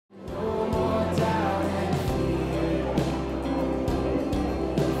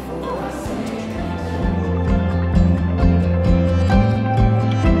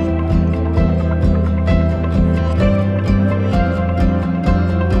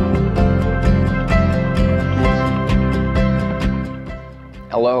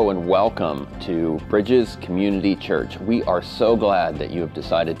Hello and welcome to Bridges Community Church. We are so glad that you have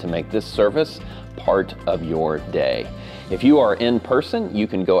decided to make this service part of your day. If you are in person, you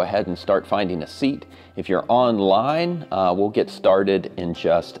can go ahead and start finding a seat. If you're online, we'll get started in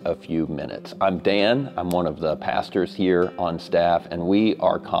just a few minutes. I'm Dan. I'm one of the pastors here on staff, and we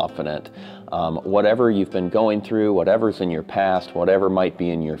are confident whatever you've been going through, whatever's in your past, whatever might be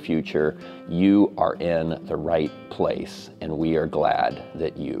in your future, you are in the right place, and we are glad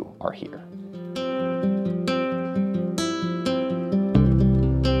that you are here.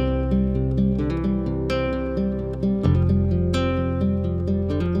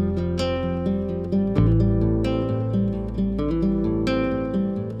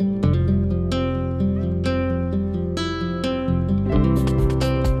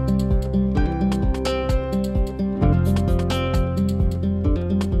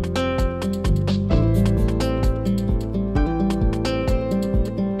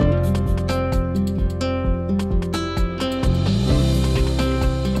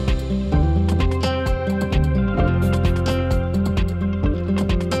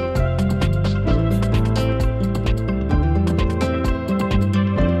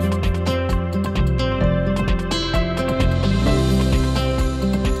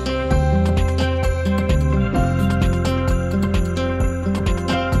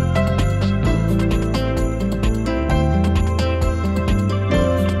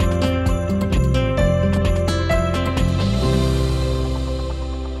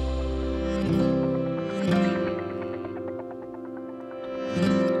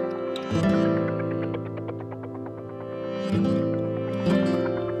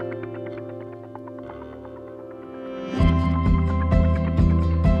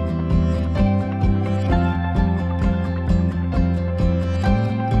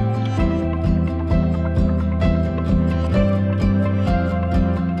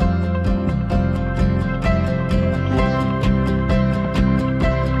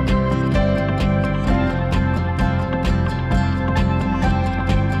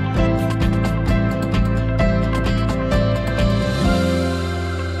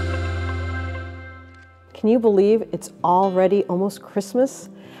 Can you believe it's already almost Christmas?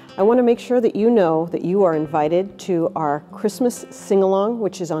 I want to make sure that you know that you are invited to our Christmas sing-along,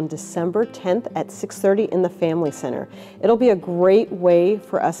 which is on December 10th at 6:30 in the Family Center. It'll be a great way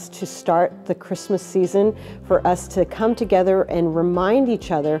for us to start the Christmas season, for us to come together and remind each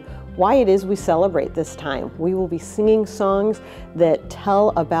other why it is we celebrate this time. We will be singing songs that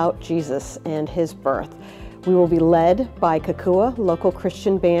tell about Jesus and his birth. We will be led by Kakua, local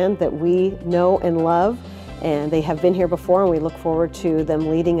Christian band that we know and love, and they have been here before, and we look forward to them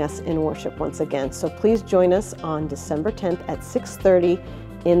leading us in worship once again. So please join us on December 10th at 6:30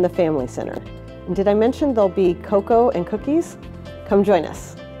 in the Family Center. And did I mention there'll be cocoa and cookies? Come join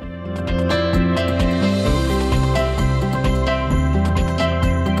us.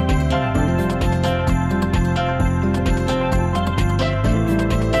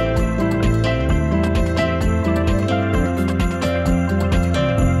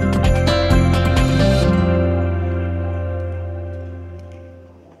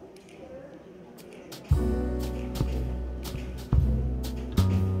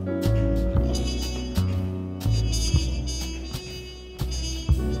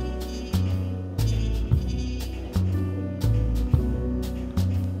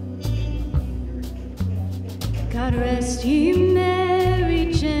 God rest ye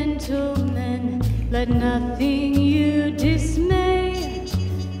merry gentlemen, let nothing you dismay.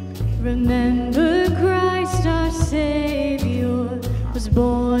 Remember Christ our Savior was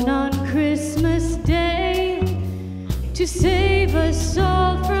born on Christmas Day to save us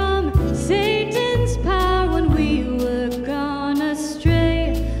all from Satan's power when we were gone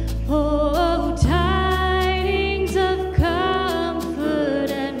astray. Oh, tidings of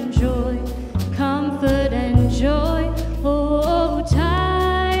comfort and joy, comfort and joy. Oh,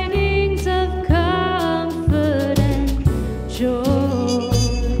 tidings of comfort and joy.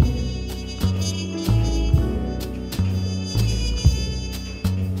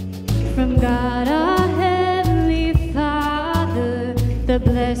 From God our Heavenly Father, the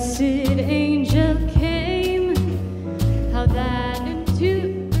blessed angel came. How that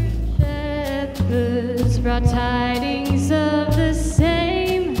into shepherds brought tidings of the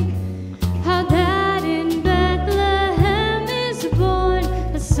same. How that in Bethlehem is born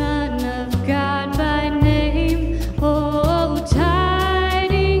a Son of God by name. Oh,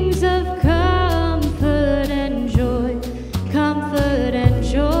 tidings of comfort and joy, comfort and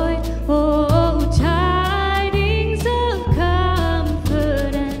joy. Oh, tidings of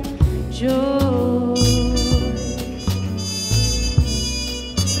comfort and joy.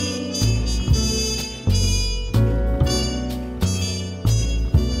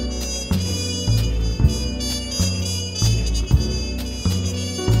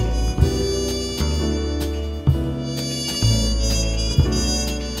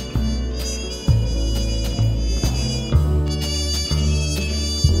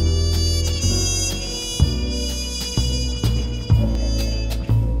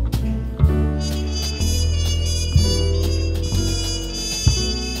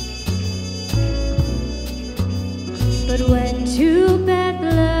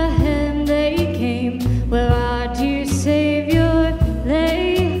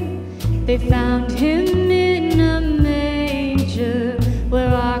 They found him in a manger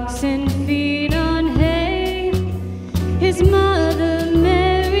where oxen feed on hay. His mother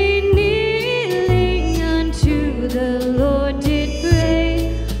Mary kneeling unto the Lord did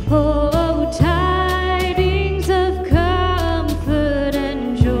pray. Oh, tidings of comfort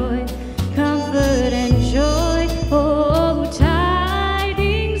and joy, comfort and joy. Oh,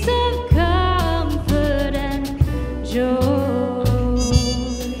 tidings of comfort and joy.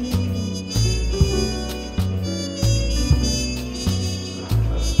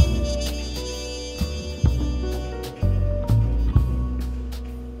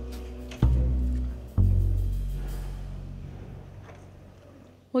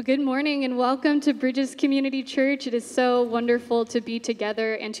 Well, good morning and welcome to Bridges Community Church. It is so wonderful to be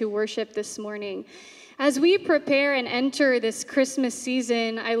together and to worship this morning. As we prepare and enter this Christmas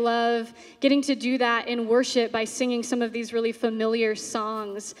season, I love getting to do that in worship by singing some of these really familiar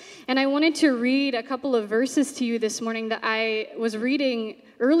songs. And I wanted to read a couple of verses to you this morning that I was reading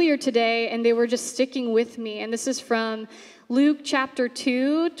earlier today, and they were just sticking with me. And this is from Luke chapter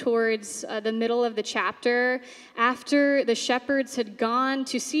 2, towards the middle of the chapter, after the shepherds had gone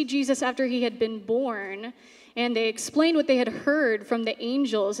to see Jesus after he had been born, and they explained what they had heard from the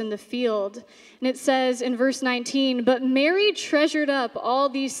angels in the field. And it says in verse 19, "But Mary treasured up all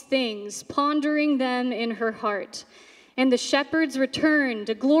these things, pondering them in her heart. And the shepherds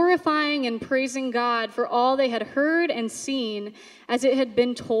returned, glorifying and praising God for all they had heard and seen as it had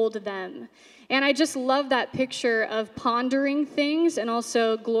been told them." And I just love that picture of pondering things and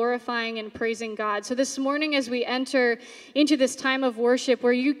also glorifying and praising God. So this morning, as we enter into this time of worship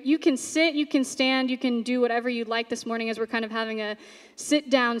where you can sit, you can stand, you can do whatever you'd like this morning as we're kind of having a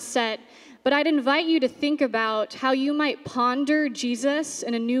sit-down set. But I'd invite you to think about how you might ponder Jesus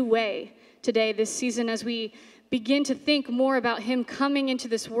in a new way today, this season, as we begin to think more about him coming into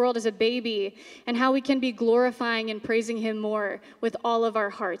this world as a baby and how we can be glorifying and praising him more with all of our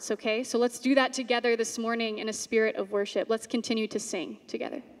hearts, okay? So let's do that together this morning in a spirit of worship. Let's continue to sing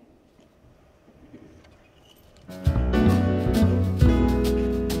together.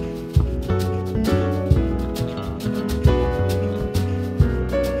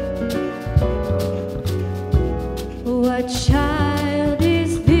 What child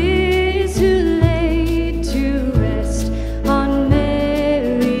is this who laid to rest on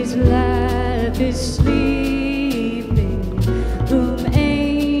Mary's lap is sleeping, whom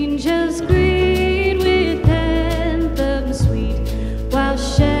angels greet with anthems sweet, while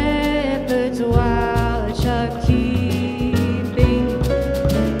shepherds watch are keeping?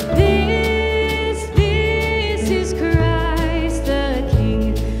 This is Christ the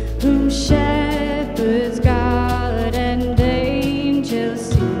King, whom shepherds guard and angels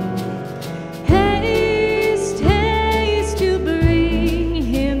sing. Haste, haste to bring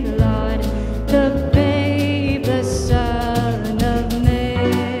him, Lord, the babe, the Son of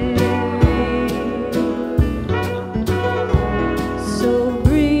Mary. So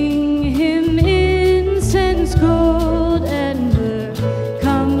bring him incense, gold, and myrrh,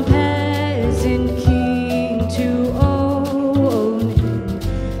 come peasant king to own him,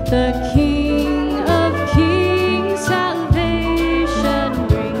 the King of kings, salvation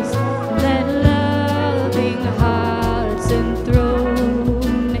brings. Let loving hearts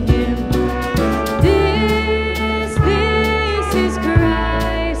enthrone him. This is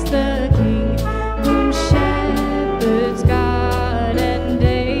Christ the King, whom shepherds guard and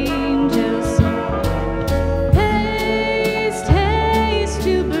angels sing. Haste, haste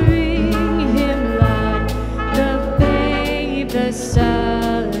to bring him, Lord, the babe, the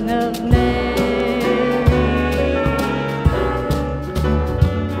Son of Mary.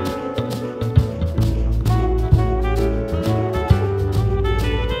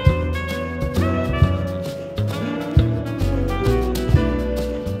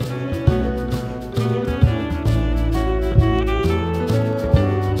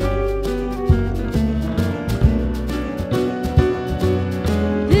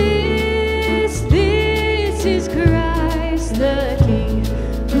 This is Christ the King,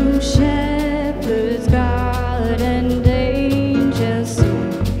 whom shepherds guard and angels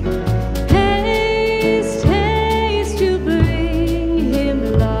sing. Haste, haste to bring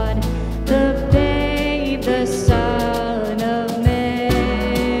him, Lord, the babe, the Son of Mary.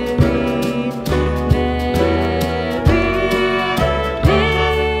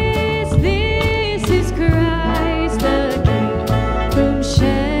 This is Christ the King, whom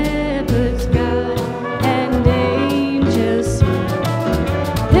shepherds guard and angels sing.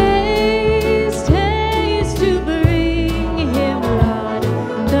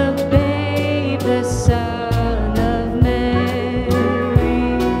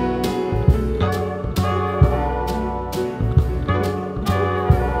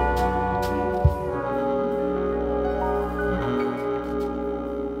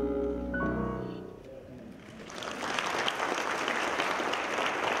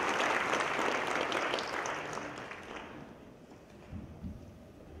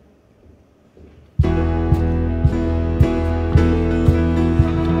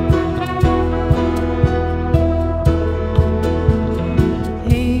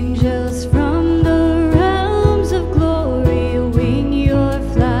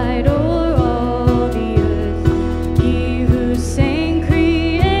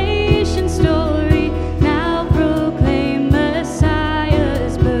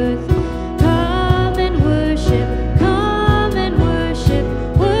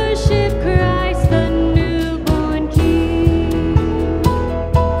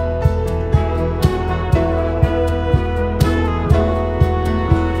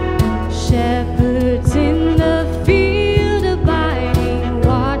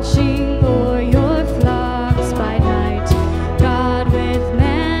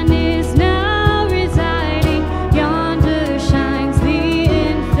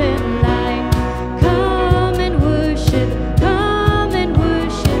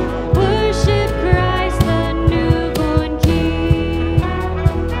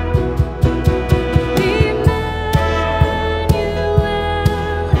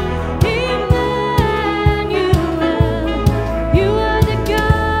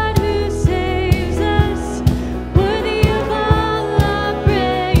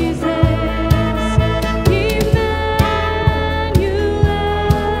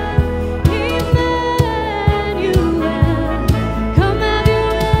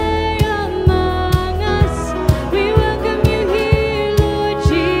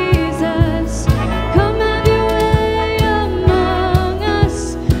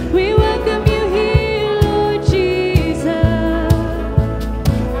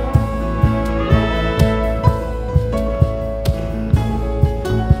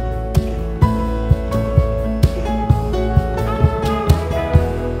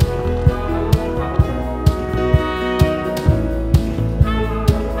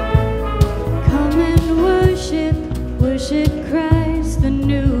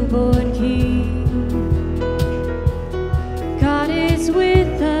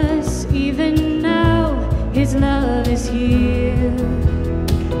 here.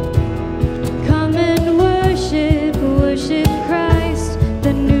 Come and worship, worship Christ,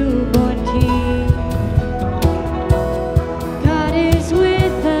 the newborn King. God is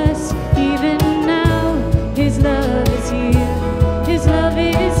with us even now. His love is here. His love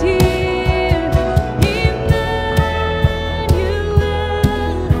is here.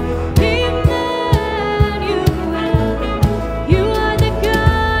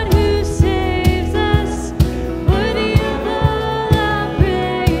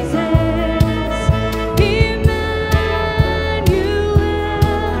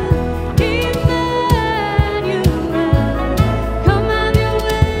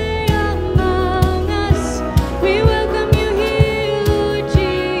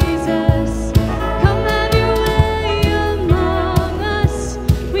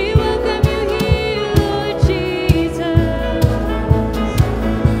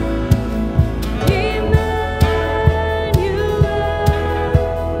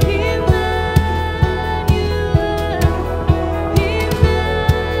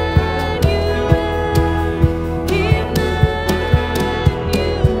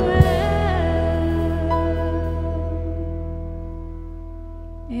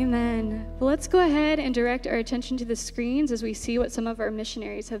 Amen. Well, let's go ahead and direct our attention to the screens as we see what some of our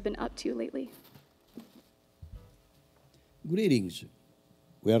missionaries have been up to lately. Greetings.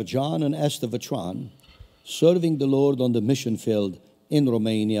 We are John and Esther Vetran, serving the Lord on the mission field in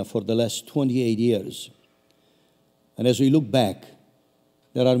Romania for the last 28 years. And as we look back,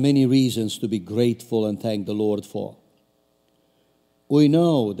 there are many reasons to be grateful and thank the Lord for. We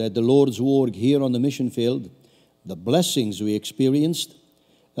know that the Lord's work here on the mission field, the blessings we experienced,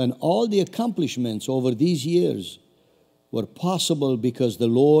 and all the accomplishments over these years were possible because the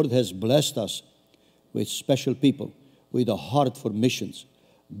Lord has blessed us with special people, with a heart for missions,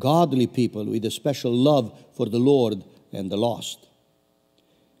 godly people with a special love for the Lord and the lost.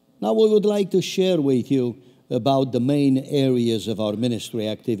 Now we would like to share with you about the main areas of our ministry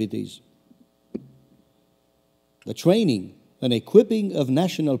activities. The training and equipping of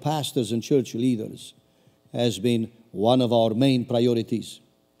national pastors and church leaders has been one of our main priorities.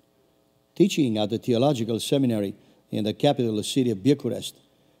 Teaching at the theological seminary in the capital city of Bucharest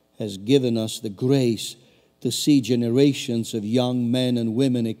has given us the grace to see generations of young men and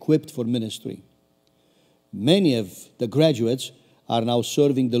women equipped for ministry. Many of the graduates are now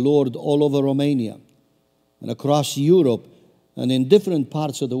serving the Lord all over Romania and across Europe and in different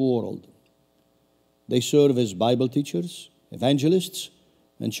parts of the world. They serve as Bible teachers, evangelists,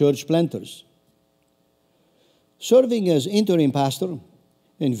 and church planters. Serving as interim pastor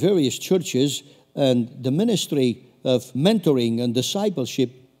in various churches and the ministry of mentoring and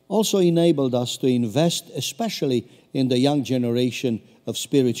discipleship also enabled us to invest especially in the young generation of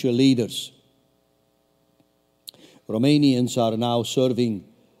spiritual leaders. Romanians are now serving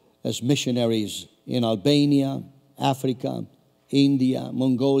as missionaries in Albania, Africa, India,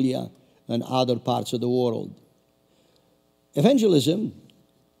 Mongolia, and other parts of the world. Evangelism,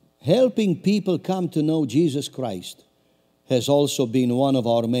 helping people come to know Jesus Christ, has also been one of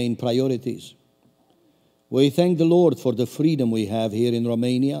our main priorities. We thank the Lord for the freedom we have here in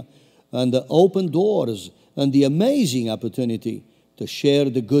Romania and the open doors and the amazing opportunity to share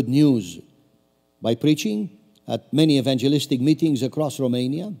the good news by preaching at many evangelistic meetings across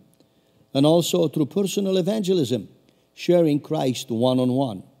Romania and also through personal evangelism, sharing Christ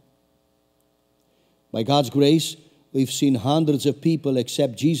one-on-one. By God's grace, we've seen hundreds of people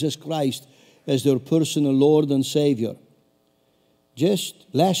accept Jesus Christ as their personal Lord and Savior. Just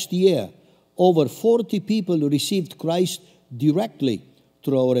last year, over 40 people received Christ directly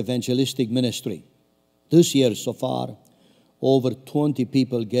through our evangelistic ministry. This year so far, over 20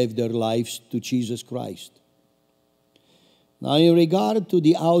 people gave their lives to Jesus Christ. Now, in regard to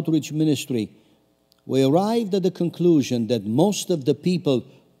the outreach ministry, we arrived at the conclusion that most of the people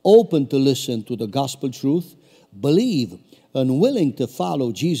open to listen to the gospel truth, believe, and willing to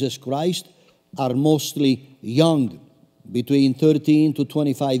follow Jesus Christ are mostly young, between 13 to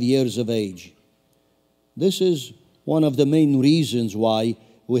 25 years of age. This is one of the main reasons why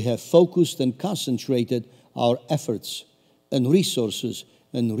we have focused and concentrated our efforts and resources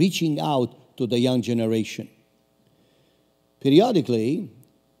in reaching out to the young generation. Periodically,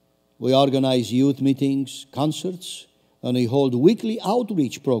 we organize youth meetings, concerts, and we hold weekly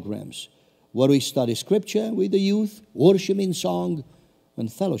outreach programs where we study scripture with the youth, worship in song,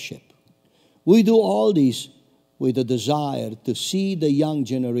 and fellowship. We do all these with a desire to see the young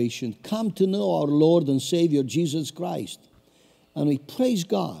generation come to know our Lord and Savior Jesus Christ. And we praise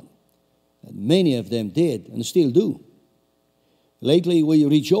God that many of them did and still do. Lately, we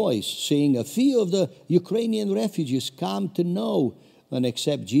rejoice seeing a few of the Ukrainian refugees come to know and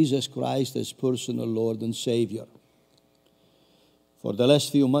accept Jesus Christ as personal Lord and Savior. For the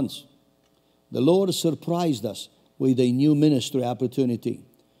last few months, the Lord surprised us with a new ministry opportunity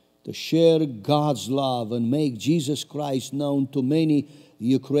to share God's love and make Jesus Christ known to many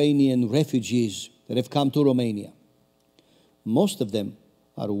Ukrainian refugees that have come to Romania. Most of them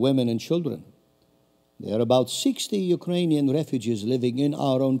are women and children. There are about 60 Ukrainian refugees living in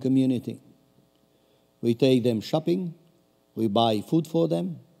our own community. We take them shopping, we buy food for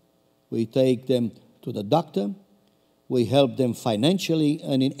them, we take them to the doctor, we help them financially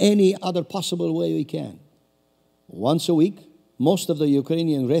and in any other possible way we can. Once a week, most of the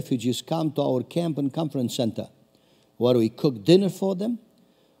Ukrainian refugees come to our camp and conference center, where we cook dinner for them,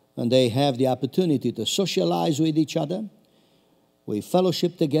 and they have the opportunity to socialize with each other. We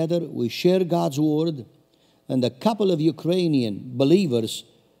fellowship together, we share God's word, and a couple of Ukrainian believers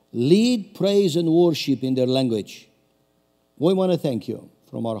lead praise and worship in their language. We want to thank you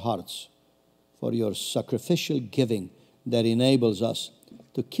from our hearts for your sacrificial giving that enables us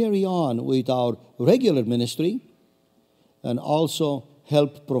to carry on with our regular ministry and also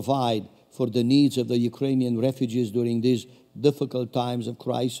help provide for the needs of the Ukrainian refugees during these difficult times of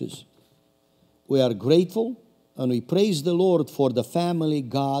crisis. We are grateful and we praise the Lord for the family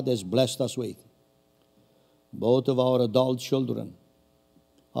God has blessed us with. Both of our adult children,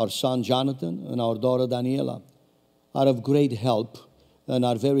 our son Jonathan and our daughter Daniela, are of great help and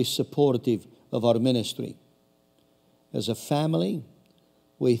are very supportive of our ministry. As a family,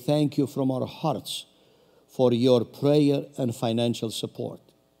 we thank you from our hearts for your prayer and financial support.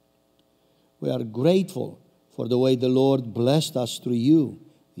 We are grateful for the way the Lord blessed us through you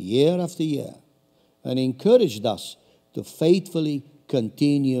year after year and encouraged us to faithfully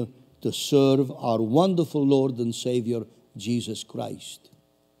continue to serve our wonderful Lord and Savior, Jesus Christ.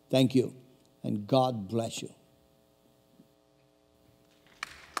 Thank you, and God bless you.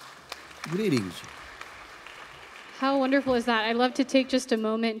 Greetings. How wonderful is that? I'd love to take just a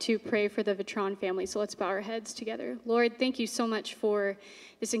moment to pray for the Vitron family. So let's bow our heads together. Lord, thank you so much for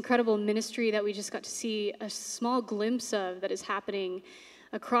this incredible ministry that we just got to see a small glimpse of that is happening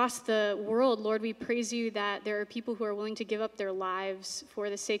across the world. Lord, we praise you that there are people who are willing to give up their lives for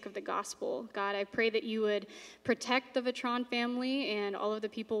the sake of the gospel. God, I pray that you would protect the Vitron family and all of the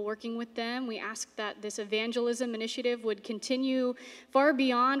people working with them. We ask that this evangelism initiative would continue far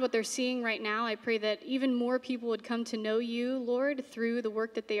beyond what they're seeing right now. I pray that even more people would come to know you, Lord, through the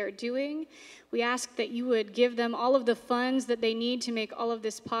work that they are doing. We ask that you would give them all of the funds that they need to make all of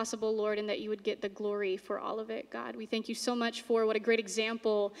this possible, Lord, and that you would get the glory for all of it, God. We thank you so much for what a great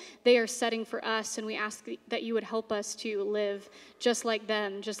example they are setting for us, and we ask that you would help us to live just like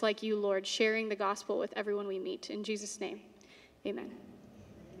them, just like you, Lord, sharing the gospel with everyone we meet. In Jesus' name, amen.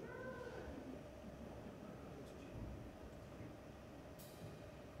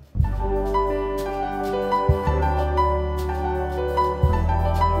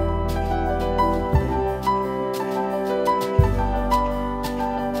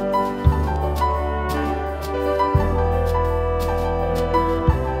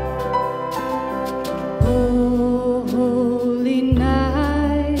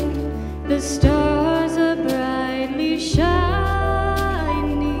 Stars are brightly shining.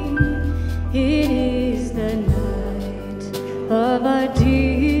 It is the night of our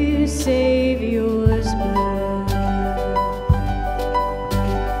dear Savior's birth.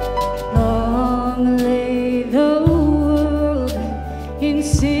 Long lay the world in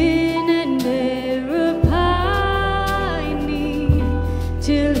sin and error pining,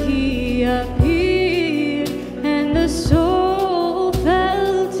 till he appeared and the soul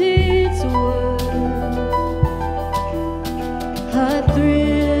felt its worth. A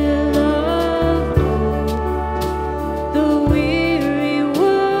thrill of hope, the weary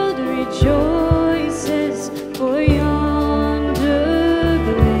world rejoices, for yonder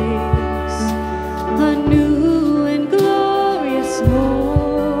breaks a new and glorious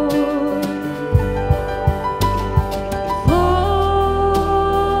morn.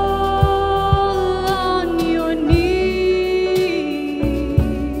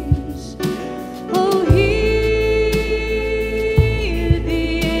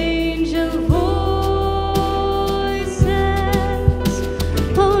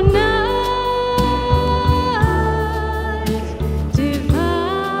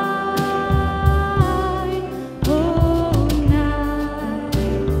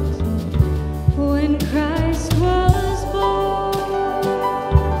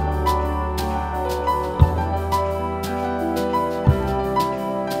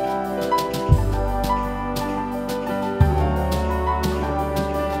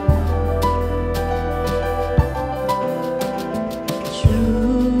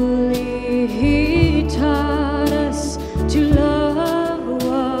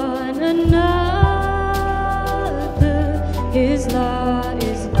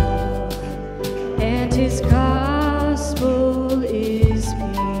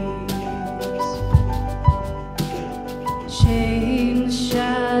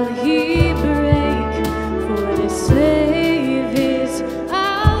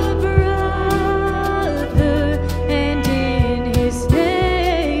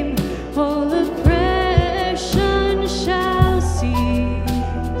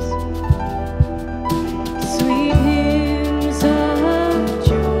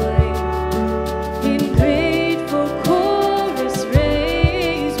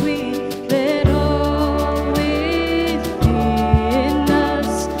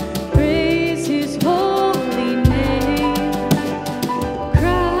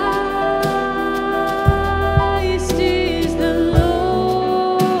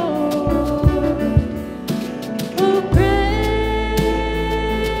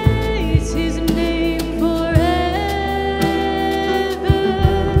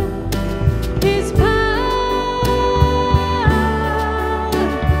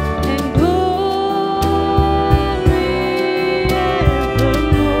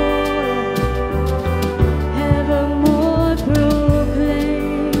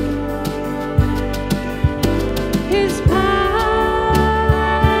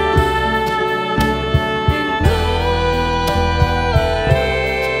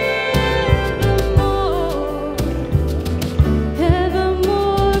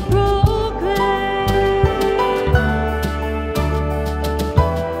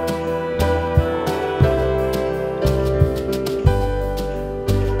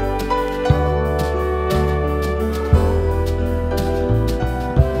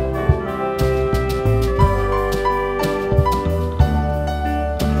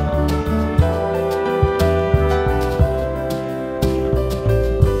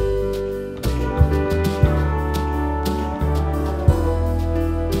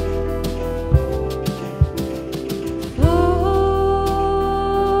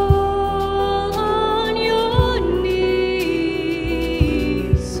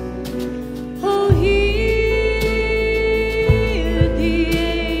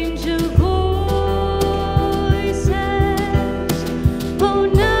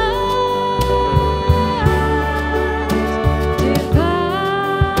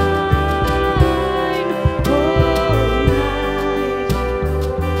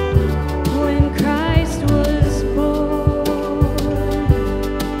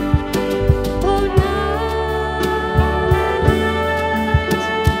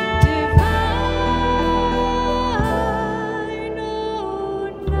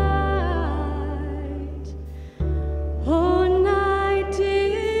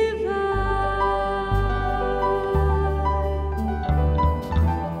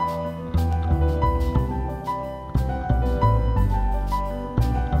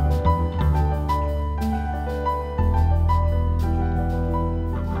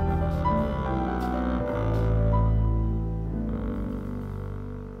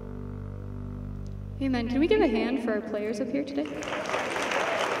 Amen. Can we give a hand for our players up here today? Beautiful.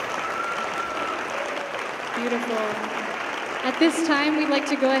 At this time, we'd like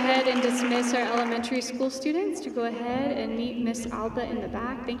to go ahead and dismiss our elementary school students to go ahead and meet Miss Alba in the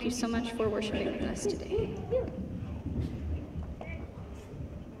back. Thank you so much for worshiping with us today.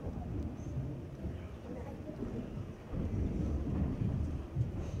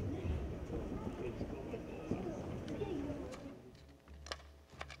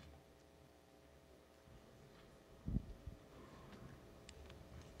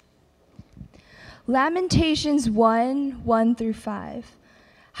 Lamentations 1 through 5.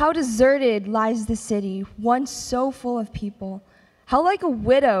 How deserted lies the city, once so full of people. How like a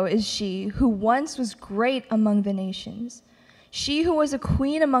widow is she who once was great among the nations. She who was a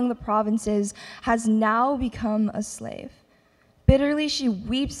queen among the provinces has now become a slave. Bitterly she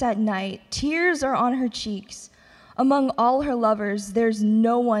weeps at night, tears are on her cheeks. Among all her lovers, there's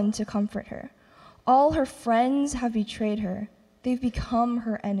no one to comfort her. All her friends have betrayed her. They've become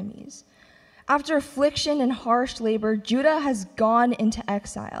her enemies. After affliction and harsh labor, Judah has gone into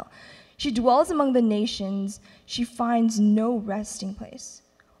exile. She dwells among the nations. She finds no resting place.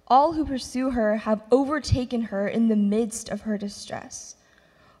 All who pursue her have overtaken her in the midst of her distress.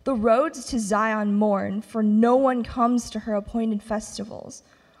 The roads to Zion mourn, for no one comes to her appointed festivals.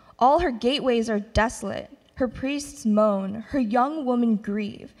 All her gateways are desolate. Her priests moan. Her young women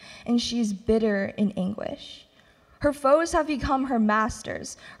grieve, and she is bitter in anguish. Her foes have become her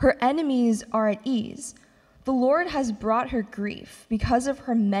masters. Her enemies are at ease. The Lord has brought her grief because of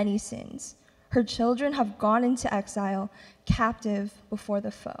her many sins. Her children have gone into exile, captive before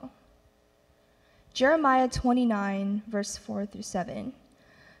the foe. Jeremiah 29, verse 4 through 7.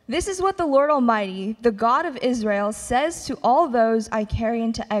 This is what the Lord Almighty, the God of Israel, says to all those I carry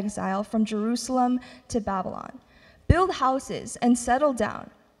into exile from Jerusalem to Babylon. Build houses and settle down.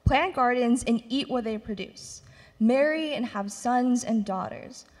 Plant gardens and eat what they produce. Marry and have sons and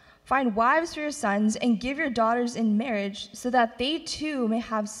daughters. Find wives for your sons and give your daughters in marriage so that they too may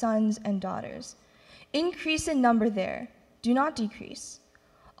have sons and daughters. Increase in number there, do not decrease.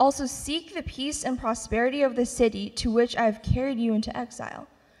 Also seek the peace and prosperity of the city to which I have carried you into exile.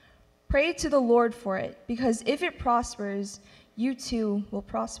 Pray to the Lord for it, because if it prospers, you too will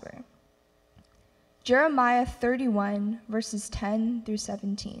prosper. Jeremiah 31, verses 10 through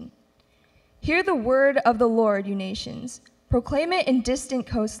 17. Hear the word of the Lord, you nations. Proclaim it in distant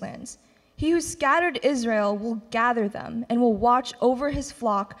coastlands. He who scattered Israel will gather them and will watch over his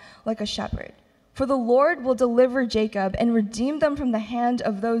flock like a shepherd. For the Lord will deliver Jacob and redeem them from the hand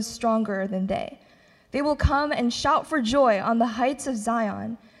of those stronger than they. They will come and shout for joy on the heights of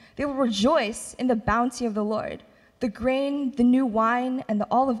Zion. They will rejoice in the bounty of the Lord, the grain, the new wine, and the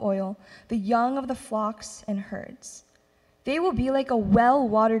olive oil, the young of the flocks and herds. They will be like a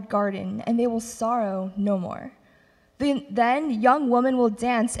well-watered garden, and they will sorrow no more. Then young women will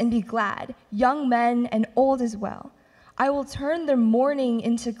dance and be glad, young men and old as well. I will turn their mourning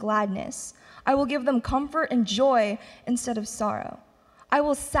into gladness. I will give them comfort and joy instead of sorrow. I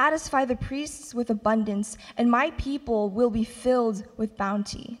will satisfy the priests with abundance, and my people will be filled with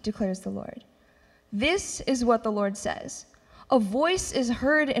bounty, declares the Lord. This is what the Lord says. A voice is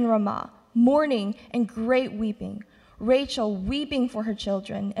heard in Ramah, mourning and great weeping. Rachel weeping for her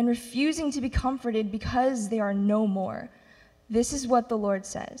children and refusing to be comforted because they are no more. This is what the Lord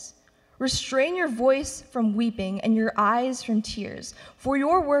says. Restrain your voice from weeping and your eyes from tears, for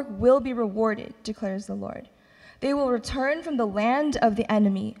your work will be rewarded, declares the Lord. They will return from the land of the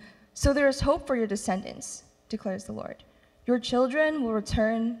enemy, so there is hope for your descendants, declares the Lord. Your children will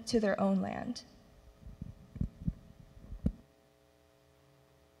return to their own land.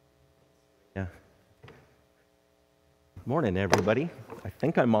 Morning, everybody. I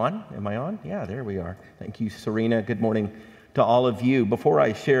think I'm on. Am I on? Yeah, there we are. Thank you, Serena. Good morning to all of you. Before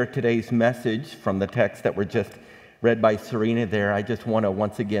I share today's message from the text that were just read by Serena there, I just want to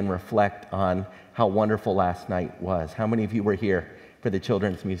once again reflect on how wonderful last night was. How many of you were here for the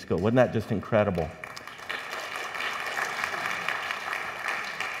children's musical? Wasn't that just incredible?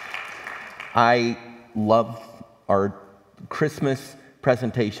 I love our Christmas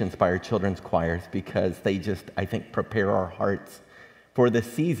presentations by our children's choirs because they just, I think, prepare our hearts for the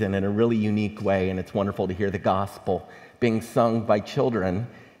season in a really unique way, and it's wonderful to hear the gospel being sung by children.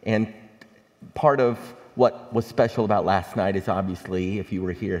 And part of what was special about last night is obviously, if you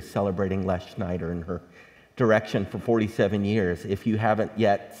were here, celebrating Les Schneider and her direction for 47 years. If you haven't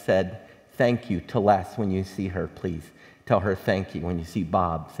yet said thank you to Les when you see her, please tell her thank you. When you see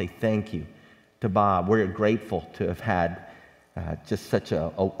Bob, say thank you to Bob. We're grateful to have had just such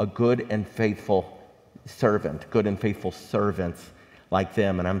a good and faithful servant, good and faithful servants like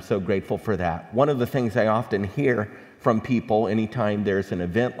them, and I'm so grateful for that. One of the things I often hear from people anytime there's an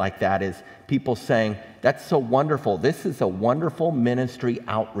event like that is people saying, that's so wonderful. This is a wonderful ministry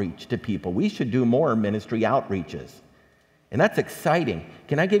outreach to people. We should do more ministry outreaches. And that's exciting.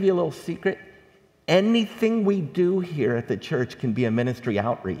 Can I give you a little secret? Anything we do here at the church can be a ministry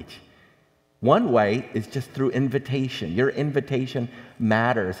outreach. One way is just through invitation. Your invitation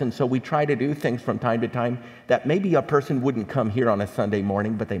matters. And so we try to do things from time to time that maybe a person wouldn't come here on a Sunday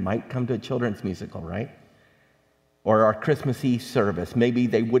morning, but they might come to a children's musical, right? Or our Christmas Eve service. Maybe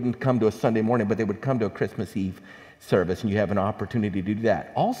they wouldn't come to a Sunday morning, but they would come to a Christmas Eve service, and you have an opportunity to do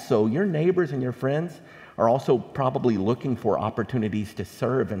that. Also, your neighbors and your friends are also probably looking for opportunities to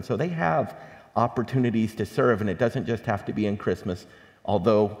serve, and so they have opportunities to serve, and it doesn't just have to be in Christmas.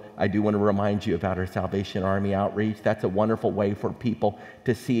 Although I do want to remind you about our Salvation Army outreach. That's a wonderful way for people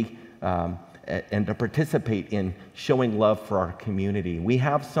to see and to participate in showing love for our community. We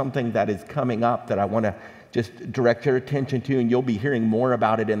have something that is coming up that I want to just direct your attention to, and you'll be hearing more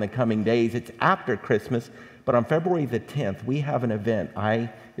about it in the coming days. It's after Christmas, but on February the 10th, we have an event.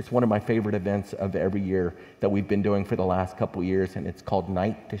 It's one of my favorite events of every year that we've been doing for the last couple years, and it's called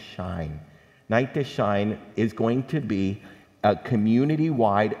Night to Shine. Night to Shine is going to be a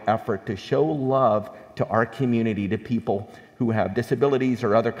community-wide effort to show love to our community, to people who have disabilities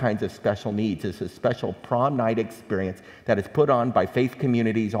or other kinds of special needs. It's a special prom night experience that is put on by faith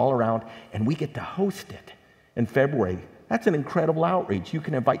communities all around, and we get to host it in February. That's an incredible outreach. You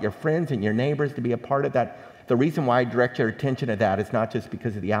can invite your friends and your neighbors to be a part of that. The reason why I direct your attention to that is not just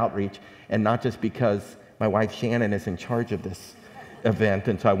because of the outreach and not just because my wife Shannon is in charge of this event,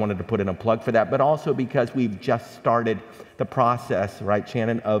 and so I wanted to put in a plug for that, but also because we've just started the process, right,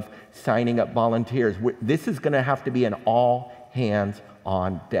 Shannon, of signing up volunteers. This is going to have to be an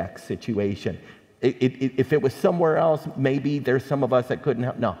all-hands-on-deck situation. If it was somewhere else, maybe there's some of us that couldn't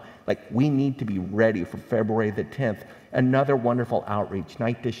help. No, like we need to be ready for February the 10th. Another wonderful outreach,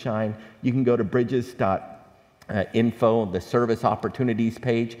 Night to Shine. You can go to bridges.info, the service opportunities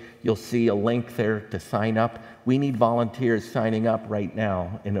page. You'll see a link there to sign up. We need volunteers signing up right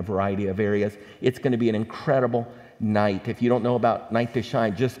now in a variety of areas. It's going to be an incredible night. If you don't know about Night to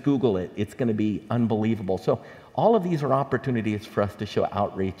Shine, just Google it. It's going to be unbelievable. So all of these are opportunities for us to show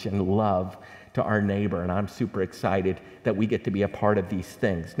outreach and love to our neighbor, and I'm super excited that we get to be a part of these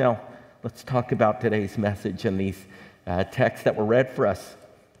things. Now, let's talk about today's message and these texts that were read for us.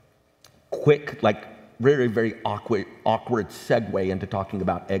 Quick, like very, very awkward segue into talking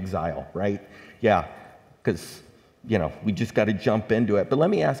about exile, right? Yeah, because, we just got to jump into it. But let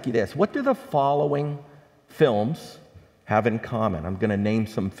me ask you this. What do the following films have in common? I'm going to name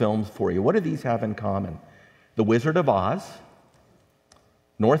some films for you. What do these have in common? The Wizard of Oz,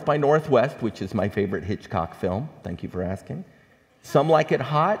 North by Northwest, which is my favorite Hitchcock film. Thank you for asking. Some Like It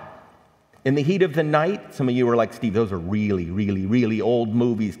Hot, In the Heat of the Night. Some of you are like, Steve, those are really, really, really old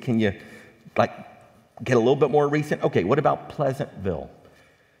movies. Can you, get a little bit more recent? Okay, what about Pleasantville?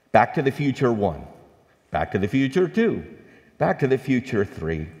 Back to the Future 1. Back to the Future 2. Back to the Future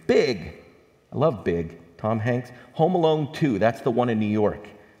 3. Big. I love Big. Tom Hanks. Home Alone 2. That's the one in New York.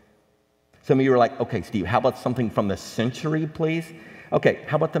 Some of you are like, okay, Steve, how about something from the century, please? Okay,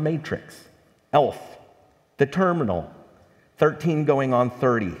 how about The Matrix? Elf. The Terminal. 13 Going on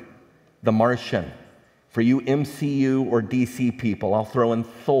 30. The Martian. For you MCU or DC people, I'll throw in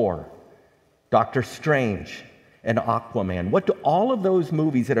Thor, Doctor Strange, and Aquaman. What do all of those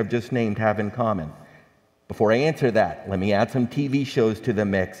movies that I've just named have in common? Before I answer that, let me add some TV shows to the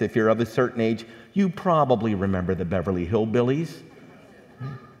mix. If you're of a certain age, you probably remember the Beverly Hillbillies.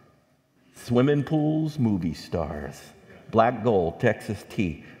 Swimming pools, movie stars. Black Gold, Texas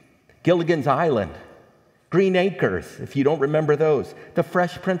Tea. Gilligan's Island. Green Acres, if you don't remember those. The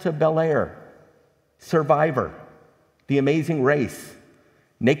Fresh Prince of Bel-Air. Survivor. The Amazing Race.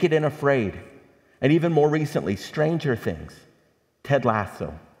 Naked and Afraid. And even more recently, Stranger Things. Ted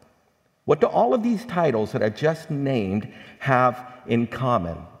Lasso. What do all of these titles that I just named have in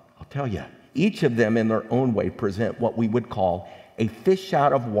common? I'll tell you. Each of them in their own way present what we would call a fish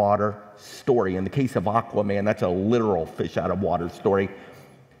out of water story. In the case of Aquaman, that's a literal fish out of water story.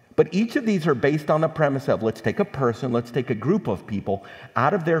 But each of these are based on the premise of let's take a person, let's take a group of people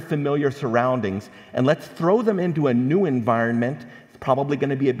out of their familiar surroundings, and let's throw them into a new environment. It's probably going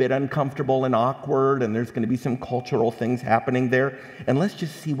to be a bit uncomfortable and awkward, and there's going to be some cultural things happening there, and let's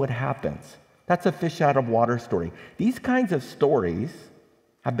just see what happens. That's a fish out of water story. These kinds of stories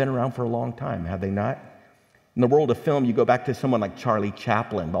have been around for a long time, have they not? In the world of film, you go back to someone like Charlie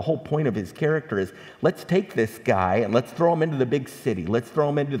Chaplin. The whole point of his character is, let's take this guy and let's throw him into the big city. Let's throw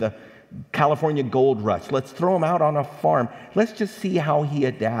him into the California gold rush. Let's throw him out on a farm. Let's just see how he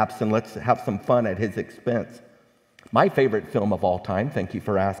adapts and let's have some fun at his expense. My favorite film of all time, thank you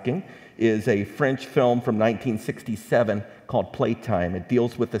for asking, is a French film from 1967 called Playtime. It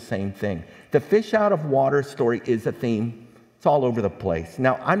deals with the same thing. The fish out of water story is a theme. It's all over the place.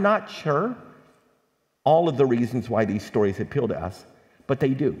 Now, I'm not sure all of the reasons why these stories appeal to us, but they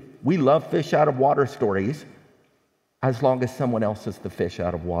do. We love fish out of water stories as long as someone else is the fish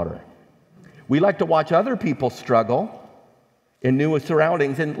out of water. We like to watch other people struggle in new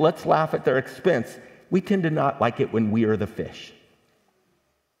surroundings, and let's laugh at their expense. We tend to not like it when we are the fish.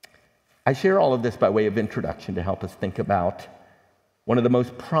 I share all of this by way of introduction to help us think about one of the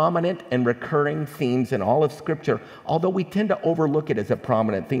most prominent and recurring themes in all of Scripture, although we tend to overlook it as a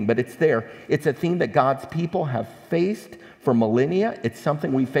prominent theme, but it's there. It's a theme that God's people have faced for millennia. It's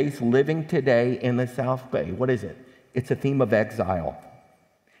something we face living today in the South Bay. What is it? It's a theme of exile.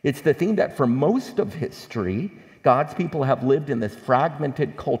 It's the theme that for most of history, God's people have lived in this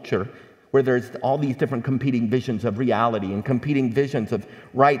fragmented culture where there's all these different competing visions of reality and competing visions of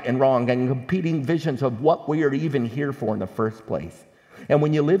right and wrong and competing visions of what we are even here for in the first place. And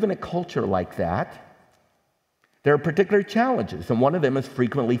when you live in a culture like that, there are particular challenges. And one of them is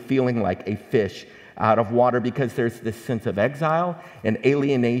frequently feeling like a fish out of water because there's this sense of exile and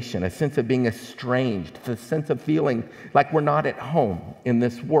alienation, a sense of being estranged, the sense of feeling like we're not at home in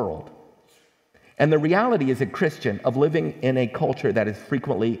this world. And the reality as a Christian of living in a culture that is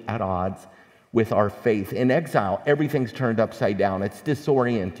frequently at odds with our faith. In exile, everything's turned upside down. It's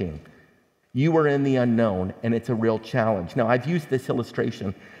disorienting. You are in the unknown, and it's a real challenge. Now, I've used this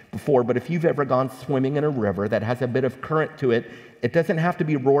illustration before, but if you've ever gone swimming in a river that has a bit of current to it, it doesn't have to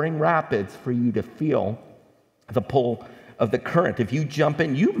be roaring rapids for you to feel the pull of the current. If you jump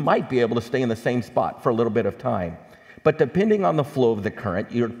in, you might be able to stay in the same spot for a little bit of time. But depending on the flow of the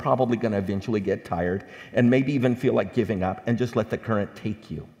current, you're probably going to eventually get tired and maybe even feel like giving up and just let the current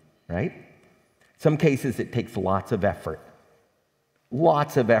take you, right? Some cases it takes lots of effort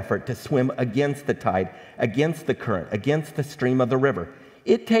to swim against the tide, against the current, against the stream of the river.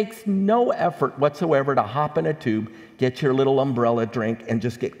 It takes no effort whatsoever to hop in a tube, get your little umbrella drink, and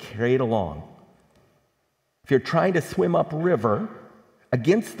just get carried along. If you're trying to swim upriver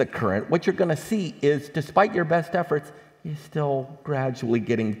against the current, what you're going to see is, despite your best efforts, you're still gradually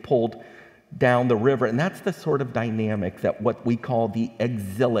getting pulled down the river. And that's the sort of dynamic that what we call the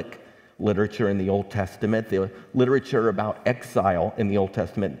exilic literature in the Old Testament, the literature about exile in the Old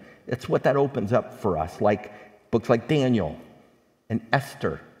Testament, it's what that opens up for us, like books like Daniel and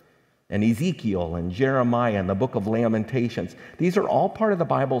Esther and Ezekiel and Jeremiah and the book of Lamentations. These are all part of the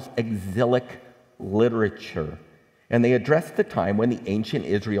Bible's exilic literature. And they address the time when the ancient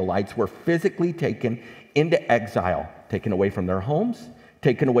Israelites were physically taken into exile, taken away from their homes,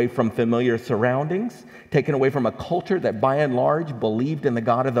 taken away from familiar surroundings, taken away from a culture that by and large believed in the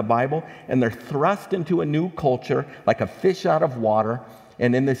God of the Bible, and they're thrust into a new culture like a fish out of water,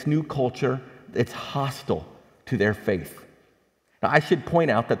 and in this new culture, it's hostile to their faith. Now, I should point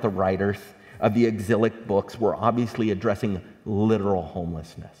out that the writers of the exilic books were obviously addressing literal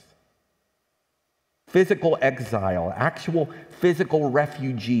homelessness. Physical exile, actual physical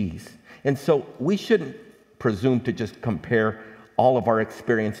refugees. And so we shouldn't presume to just compare all of our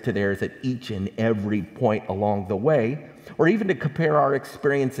experience to theirs at each and every point along the way, or even to compare our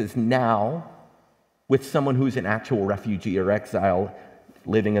experiences now with someone who's an actual refugee or exile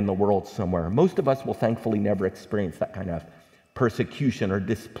living in the world somewhere. Most of us will thankfully never experience that kind of persecution or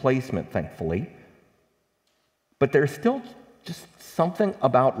displacement, thankfully. But there's still just something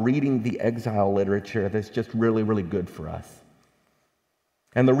about reading the exile literature that's just really, really good for us.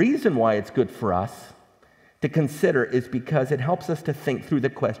 And the reason why it's good for us to consider is because it helps us to think through the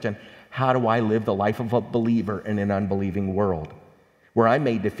question, how do I live the life of a believer in an unbelieving world where I'm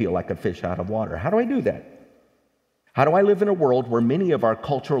made to feel like a fish out of water? How do I do that? How do I live in a world where many of our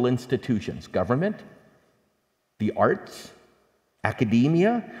cultural institutions, government, the arts,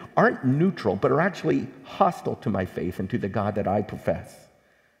 academia, aren't neutral, but are actually hostile to my faith and to the God that I profess?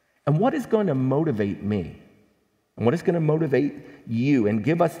 And what is going to motivate me? And what is going to motivate you and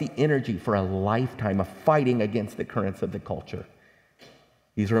give us the energy for a lifetime of fighting against the currents of the culture?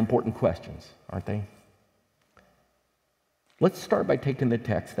 These are important questions, aren't they? Let's start by taking the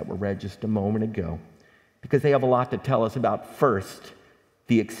text that were read just a moment ago, because they have a lot to tell us about, first,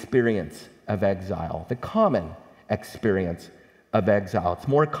 the experience of exile, the common experience of exile. It's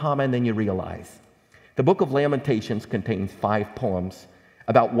more common than you realize. The book of Lamentations contains 5 poems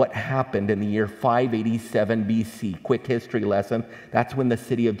about what happened in the year 587 BC. Quick history lesson. That's when the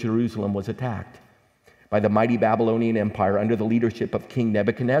city of Jerusalem was attacked by the mighty Babylonian Empire under the leadership of King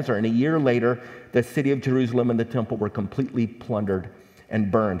Nebuchadnezzar. And a year later, the city of Jerusalem and the temple were completely plundered and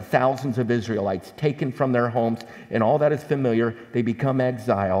burned. Thousands of Israelites taken from their homes, and all that is familiar, they become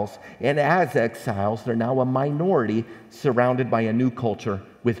exiles. And as exiles, they're now a minority surrounded by a new culture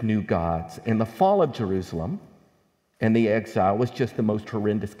with new gods. And the fall of Jerusalem and the exile was just the most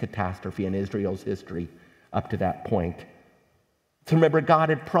horrendous catastrophe in Israel's history up to that point. So remember, God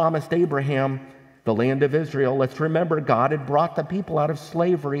had promised Abraham the land of Israel. Let's remember, God had brought the people out of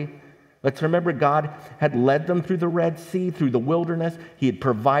slavery. Let's remember, God had led them through the Red Sea, through the wilderness. He had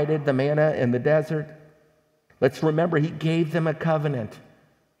provided the manna in the desert. Let's remember, He gave them a covenant.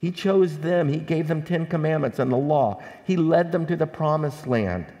 He chose them. He gave them 10 commandments and the law. He led them to the promised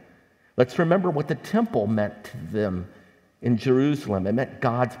land. Let's remember what the temple meant to them in Jerusalem. It meant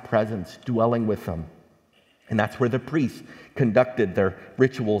God's presence dwelling with them. And that's where the priests conducted their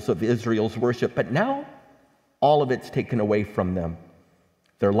rituals of Israel's worship. But now, all of it's taken away from them.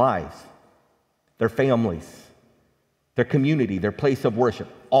 Their lives, their families, their community, their place of worship,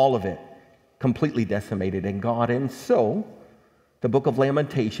 all of it completely decimated in God. And so, the book of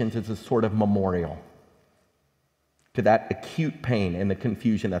Lamentations is a sort of memorial to that acute pain and the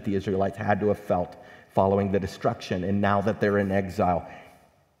confusion that the Israelites had to have felt following the destruction and now that they're in exile.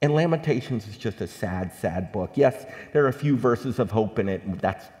 And Lamentations is just a sad, sad book. Yes, there are a few verses of hope in it.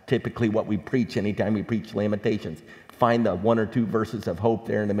 That's typically what we preach anytime we preach Lamentations. Find the 1 or 2 verses of hope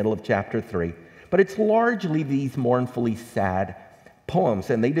there in the middle of chapter 3. But it's largely these mournfully sad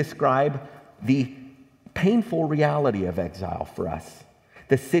poems, and they describe the painful reality of exile for us.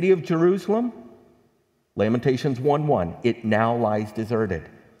 The city of Jerusalem, Lamentations 1:1, it now lies deserted.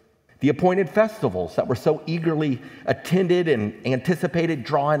 The appointed festivals that were so eagerly attended and anticipated,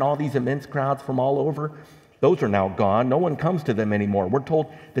 drawing all these immense crowds from all over, those are now gone. No one comes to them anymore. We're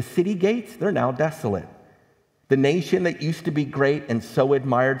told the city gates, they're now desolate. The nation that used to be great and so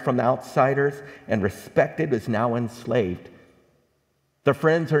admired from the outsiders and respected is now enslaved. Their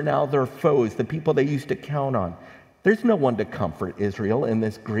friends are now their foes, the people they used to count on. There's no one to comfort Israel in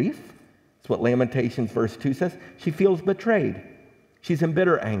this grief. That's what Lamentations verse 2 says. She feels betrayed. She's in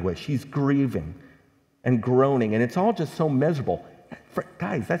bitter anguish. She's grieving and groaning, and it's all just so miserable.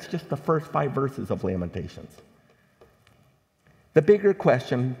 Guys, that's just the first 5 verses of Lamentations. The bigger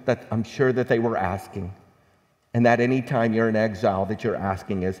question that I'm sure that they were asking, and that any time you're in exile that you're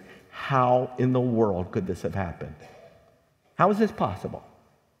asking is, how in the world could this have happened? How is this possible?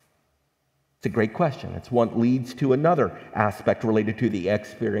 It's a great question. It's one that leads to another aspect related to the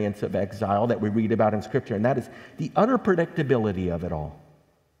experience of exile that we read about in Scripture, and that is the utter predictability of it all.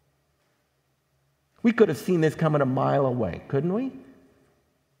 We could have seen this coming a mile away, couldn't we?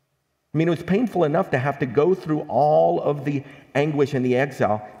 I mean, it was painful enough to have to go through all of the anguish and the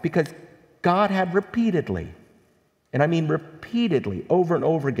exile because God had repeatedly, and I mean repeatedly, over and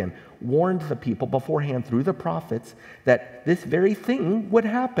over again, warned the people beforehand through the prophets that this very thing would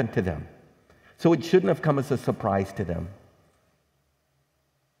happen to them. So it shouldn't have come as a surprise to them.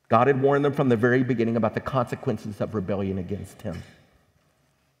 God had warned them from the very beginning about the consequences of rebellion against Him.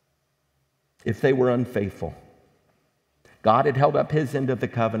 If they were unfaithful, God had held up His end of the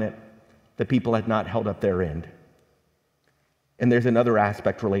covenant. The people had not held up their end. And there's another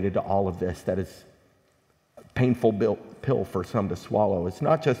aspect related to all of this that is a painful pill for some to swallow. It's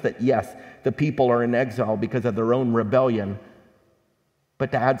not just that, yes, the people are in exile because of their own rebellion,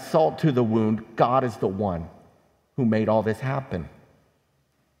 but to add salt to the wound, God is the one who made all this happen.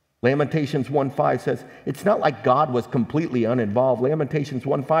 Lamentations 1:5 says, it's not like God was completely uninvolved. Lamentations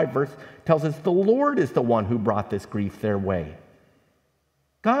 1:5 verse tells us the Lord is the one who brought this grief their way.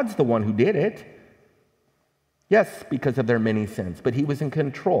 God's the one who did it. Yes, because of their many sins, but He was in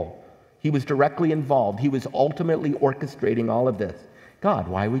control. He was directly involved. He was ultimately orchestrating all of this. God,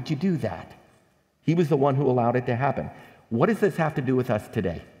 why would you do that? He was the one who allowed it to happen. What does this have to do with us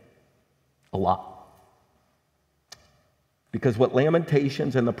today? A lot. Because what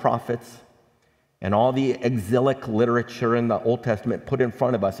Lamentations and the prophets and all the exilic literature in the Old Testament put in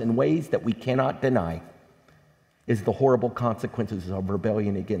front of us in ways that we cannot deny is the horrible consequences of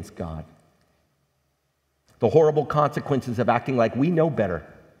rebellion against God. The horrible consequences of acting like we know better,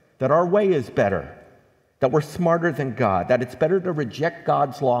 that our way is better, that we're smarter than God, that it's better to reject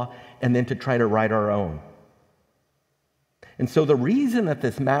God's law and then to try to write our own. And so the reason that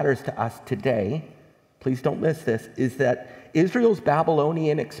this matters to us today, please don't miss this, is that Israel's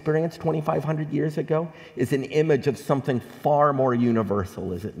Babylonian experience 2,500 years ago is an image of something far more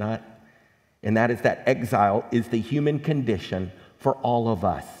universal, is it not? And that is that exile is the human condition for all of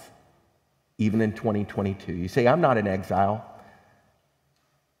us, even in 2022. You say, I'm not in exile.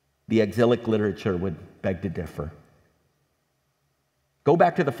 The exilic literature would beg to differ. Go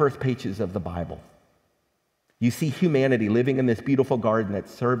back to the first pages of the Bible. You see humanity living in this beautiful garden that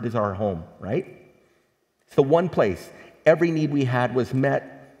served as our home, right? It's the one place every need we had was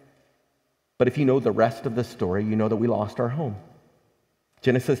met. But if you know the rest of the story, you know that we lost our home.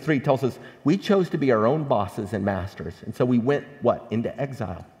 Genesis 3 tells us we chose to be our own bosses and masters. And so we went, what? Into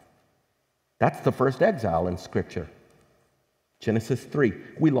exile. That's the first exile in Scripture. Genesis 3,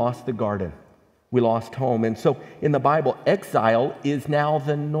 we lost the garden. We lost home. And so in the Bible, exile is now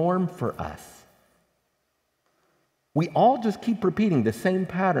the norm for us. We all just keep repeating the same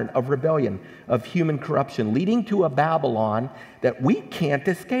pattern of rebellion, of human corruption, leading to a Babylon that we can't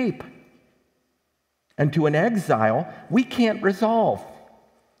escape, and to an exile we can't resolve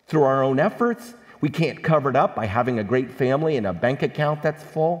through our own efforts. We can't cover it up by having a great family and a bank account that's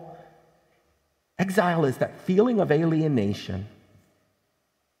full. Exile is that feeling of alienation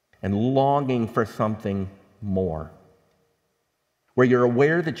and longing for something more, where you're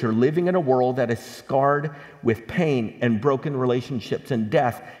aware that you're living in a world that is scarred with pain and broken relationships and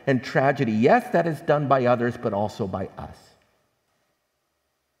death and tragedy. Yes, that is done by others, but also by us.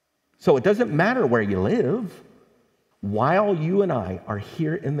 So it doesn't matter where you live. While you and I are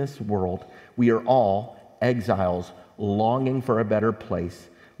here in this world, we are all exiles, longing for a better place,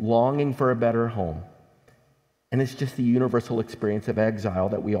 longing for a better home. And it's just the universal experience of exile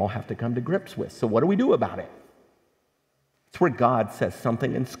that we all have to come to grips with. So what do we do about it? It's where God says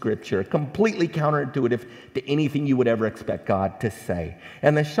something in Scripture completely counterintuitive to anything you would ever expect God to say.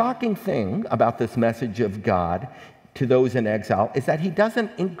 And the shocking thing about this message of God to those in exile is that he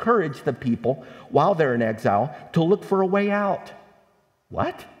doesn't encourage the people while they're in exile to look for a way out.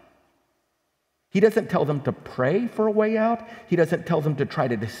 What? He doesn't tell them to pray for a way out. He doesn't tell them to try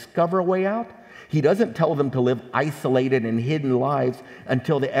to discover a way out. He doesn't tell them to live isolated and hidden lives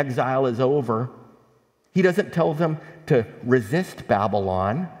until the exile is over. He doesn't tell them to resist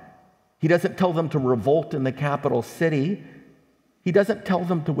Babylon. He doesn't tell them to revolt in the capital city. He doesn't tell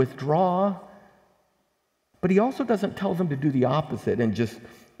them to withdraw. But he also doesn't tell them to do the opposite and just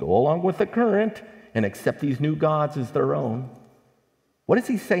go along with the current and accept these new gods as their own. What does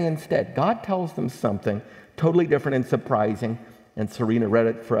he say instead? God tells them something totally different and surprising. And Serena read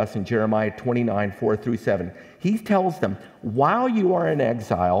it for us in Jeremiah 29, 4-7. He tells them, while you are in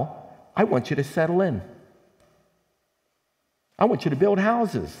exile, I want you to settle in. I want you to build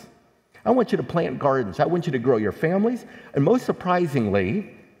houses. I want you to plant gardens. I want you to grow your families. And most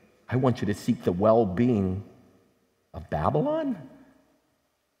surprisingly, I want you to seek the well-being of Babylon.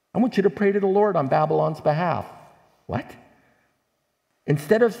 I want you to pray to the Lord on Babylon's behalf. What?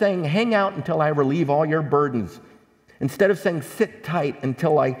 Instead of saying, hang out until I relieve all your burdens, instead of saying, sit tight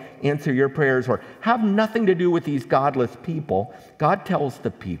until I answer your prayers, or have nothing to do with these godless people, God tells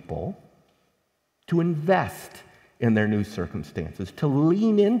the people to invest in their new circumstances, to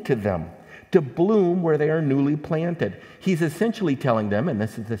lean into them, to bloom where they are newly planted. He's essentially telling them, and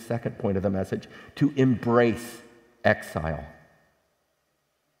this is the second point of the message, to embrace exile.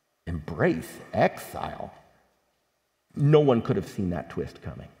 Embrace exile. No one could have seen that twist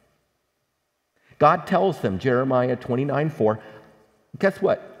coming. God tells them, Jeremiah 29:4, guess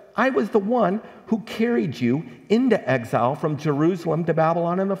what? I was the one who carried you into exile from Jerusalem to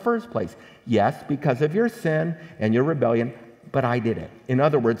Babylon in the first place. Yes, because of your sin and your rebellion, but I did it. In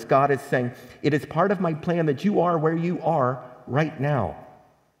other words, God is saying, it is part of my plan that you are where you are right now,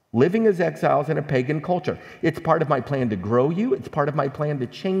 living as exiles in a pagan culture. It's part of my plan to grow you. It's part of my plan to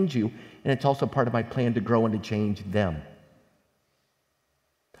change you. And it's also part of my plan to grow and to change them.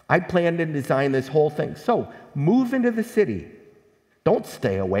 I planned and designed this whole thing. So move into the city. Don't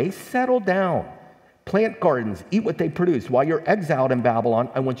stay away. Settle down. Plant gardens. Eat what they produce. While you're exiled in Babylon,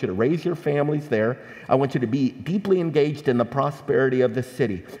 I want you to raise your families there. I want you to be deeply engaged in the prosperity of the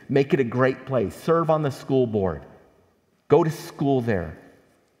city. Make it a great place. Serve on the school board. Go to school there.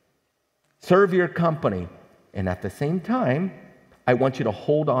 Serve your company. And at the same time, I want you to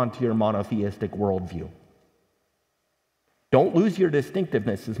hold on to your monotheistic worldview. Don't lose your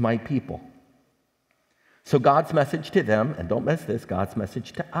distinctiveness as my people. So God's message to them, and don't miss this, God's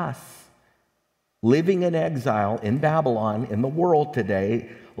message to us, living in exile in Babylon, in the world today,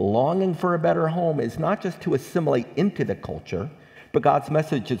 longing for a better home, is not just to assimilate into the culture, but God's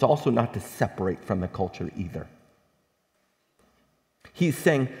message is also not to separate from the culture either. He's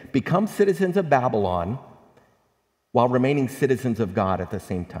saying, become citizens of Babylon while remaining citizens of God at the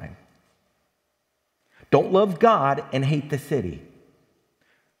same time. Don't love God and hate the city.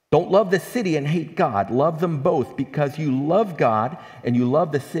 Don't love the city and hate God. Love them both, because you love God and you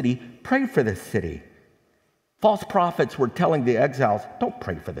love the city. Pray for the city. False prophets were telling the exiles, don't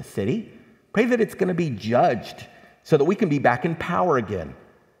pray for the city. Pray that it's going to be judged so that we can be back in power again.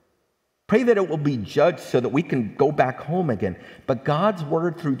 Pray that it will be judged so that we can go back home again. But God's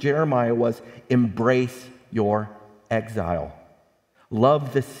word through Jeremiah was, embrace your exile.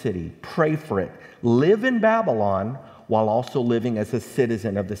 Love the city. Pray for it. Live in Babylon while also living as a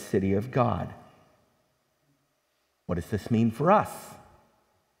citizen of the city of God. What does this mean for us?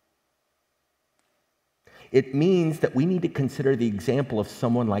 It means that we need to consider the example of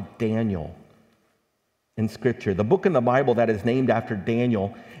someone like Daniel in Scripture. The book in the Bible that is named after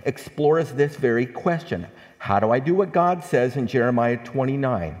Daniel explores this very question. How do I do what God says in Jeremiah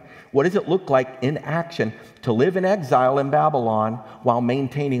 29? What does it look like in action to live in exile in Babylon while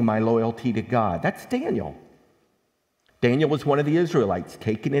maintaining my loyalty to God? That's Daniel. Daniel was one of the Israelites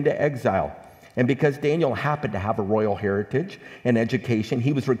taken into exile. And because Daniel happened to have a royal heritage and education,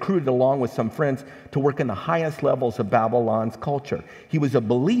 he was recruited along with some friends to work in the highest levels of Babylon's culture. He was a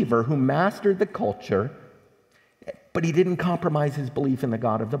believer who mastered the culture, but he didn't compromise his belief in the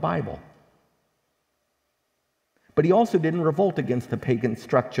God of the Bible. But he also didn't revolt against the pagan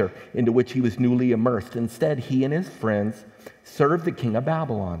structure into which he was newly immersed. Instead, he and his friends served the king of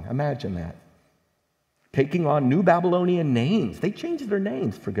Babylon. Imagine that. Taking on new Babylonian names. They changed their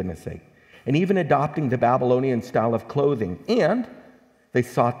names, for goodness sake. And even adopting the Babylonian style of clothing. And they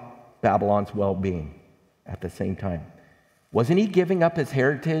sought Babylon's well-being at the same time. Wasn't he giving up his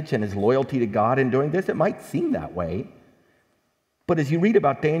heritage and his loyalty to God in doing this? It might seem that way. But as you read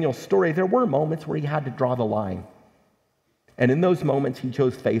about Daniel's story, there were moments where he had to draw the line. And in those moments, he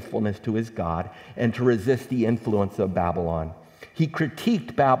chose faithfulness to his God and to resist the influence of Babylon. He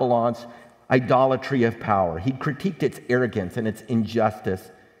critiqued Babylon's idolatry of power. He critiqued its arrogance and its injustice.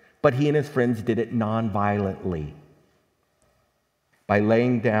 But he and his friends did it non-violently by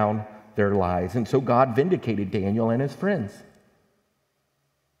laying down their lives. And so God vindicated Daniel and his friends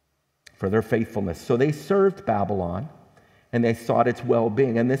for their faithfulness. So they served Babylon and they sought its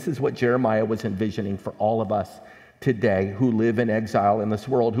well-being. And this is what Jeremiah was envisioning for all of us today who live in exile in this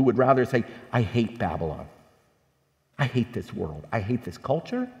world, who would rather say, I hate Babylon. I hate this world. I hate this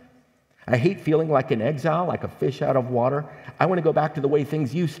culture. I hate feeling like an exile, like a fish out of water. I want to go back to the way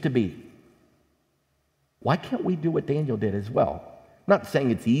things used to be. Why can't we do what Daniel did as well? I'm not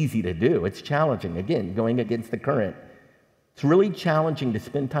saying it's easy to do. It's challenging. Again, going against the current. It's really challenging to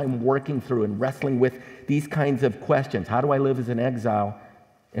spend time working through and wrestling with these kinds of questions. How do I live as an exile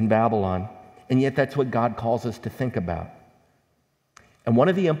in Babylon? And yet that's what God calls us to think about. And one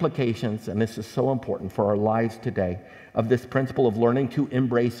of the implications, and this is so important for our lives today, of this principle of learning to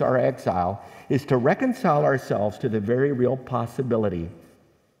embrace our exile is to reconcile ourselves to the very real possibility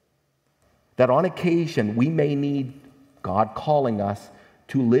that on occasion we may need God calling us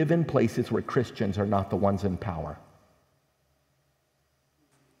to live in places where Christians are not the ones in power.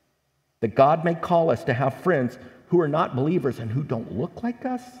 That God may call us to have friends who are not believers and who don't look like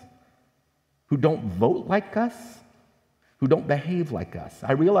us, who don't vote like us, who don't behave like us.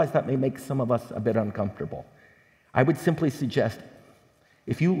 I realize that may make some of us a bit uncomfortable. I would simply suggest,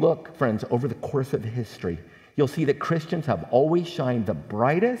 if you look, friends, over the course of history, you'll see that Christians have always shined the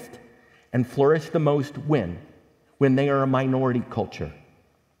brightest and flourished the most when they are a minority culture,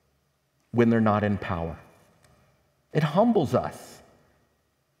 when they're not in power. It humbles us.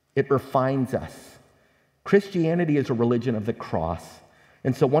 It refines us. Christianity is a religion of the cross.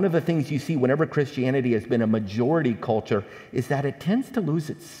 And so one of the things you see whenever Christianity has been a majority culture is that it tends to lose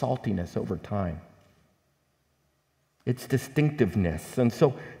its saltiness over time, its distinctiveness. And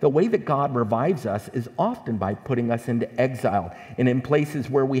so the way that God revives us is often by putting us into exile and in places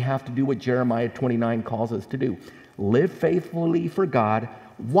where we have to do what Jeremiah 29 calls us to do. Live faithfully for God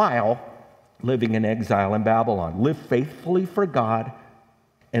while living in exile in Babylon. Live faithfully for God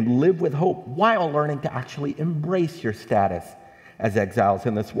and live with hope while learning to actually embrace your status as exiles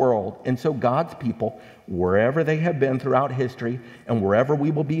in this world. And so God's people, wherever they have been throughout history and wherever we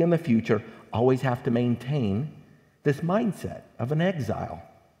will be in the future, always have to maintain this mindset of an exile.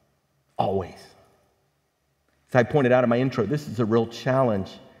 Always. As I pointed out in my intro, this is a real challenge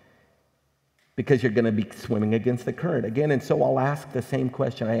because you're going to be swimming against the current again. And so I'll ask the same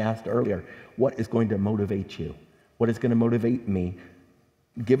question I asked earlier. What is going to motivate you? What is going to motivate me?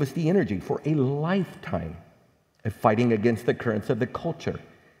 Give us the energy for a lifetime of fighting against the currents of the culture.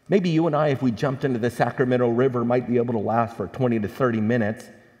 Maybe you and I, if we jumped into the Sacramento River, might be able to last for 20 to 30 minutes.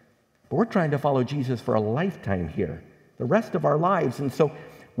 But we're trying to follow Jesus for a lifetime here, the rest of our lives. And so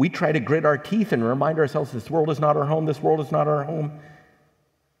we try to grit our teeth and remind ourselves this world is not our home, this world is not our home.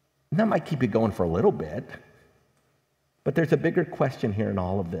 And that might keep you going for a little bit. But there's a bigger question here in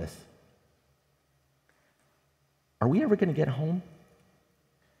all of this. are we ever going to get home?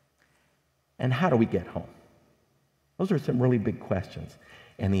 And how do we get home? Those are some really big questions.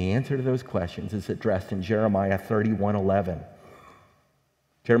 And the answer to those questions is addressed in Jeremiah 31:11.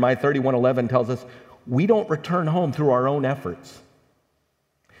 Jeremiah 31:11 tells us we don't return home through our own efforts.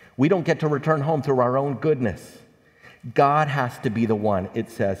 We don't get to return home through our own goodness. God has to be the one, it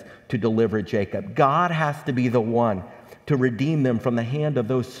says, to deliver Jacob. God has to be the one to redeem them from the hand of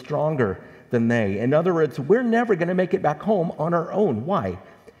those stronger than they. In other words, we're never going to make it back home on our own. Why?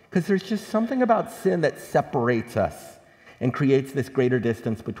 Because there's just something about sin that separates us and creates this greater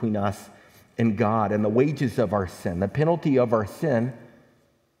distance between us and God. And the wages of our sin, the penalty of our sin,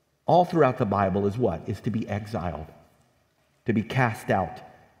 all throughout the Bible is what? Is to be exiled, to be cast out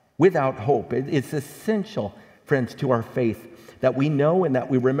without hope. It's essential, friends, to our faith that we know and that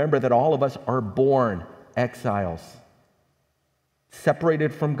we remember that all of us are born exiles,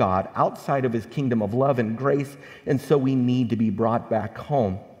 separated from God, outside of his kingdom of love and grace, and so we need to be brought back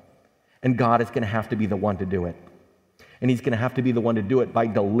home. And God is going to have to be the one to do it. And he's going to have to be the one to do it by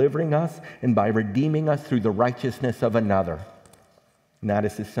delivering us and by redeeming us through the righteousness of another. And that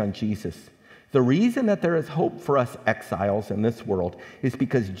is his son, Jesus. The reason that there is hope for us exiles in this world is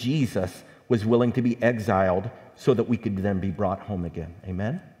because Jesus was willing to be exiled so that we could then be brought home again.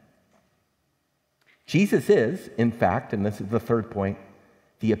 Amen? Jesus is, in fact, and this is the third point,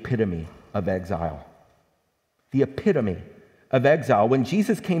 the epitome of exile. The epitome of exile. When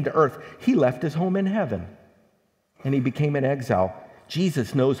Jesus came to earth, he left his home in heaven and he became an exile.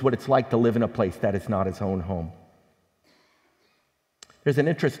 Jesus knows what it's like to live in a place that is not his own home. There's an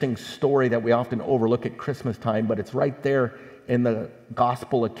interesting story that we often overlook at Christmas time, but it's right there in the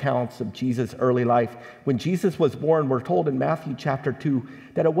gospel accounts of Jesus' early life. When Jesus was born, we're told in Matthew chapter 2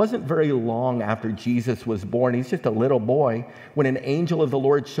 that it wasn't very long after Jesus was born, he's just a little boy, when an angel of the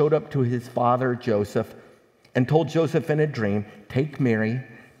Lord showed up to his father Joseph and told Joseph in a dream, take Mary,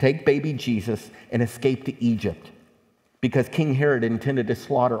 take baby Jesus, and escape to Egypt, because King Herod intended to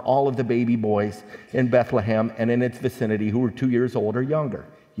slaughter all of the baby boys in Bethlehem and in its vicinity who were 2 years old or younger.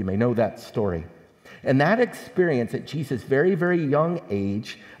 You may know that story. And that experience at Jesus' very, very young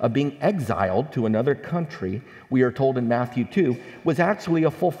age of being exiled to another country, we are told in Matthew 2, was actually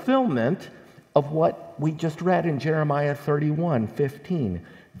a fulfillment of what we just read in Jeremiah 31:15.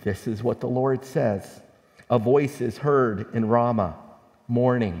 This is what the Lord says. A voice is heard in Ramah,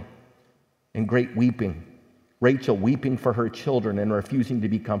 mourning and great weeping. Rachel weeping for her children and refusing to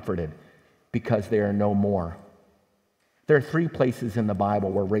be comforted because they are no more. There are 3 places in the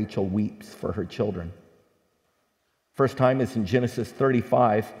Bible where Rachel weeps for her children. First time is in Genesis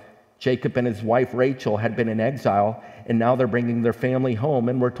 35. Jacob and his wife Rachel had been in exile, and now they're bringing their family home.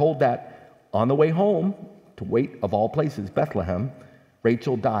 And we're told that on the way home, to wait of all places, Bethlehem,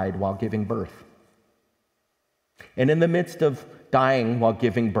 Rachel died while giving birth. And in the midst of dying while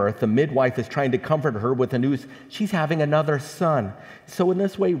giving birth, the midwife is trying to comfort her with the news she's having another son. So in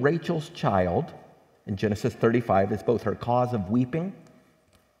this way, Rachel's child, in Genesis 35, is both her cause of weeping,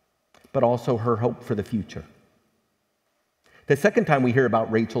 but also her hope for the future. The second time we hear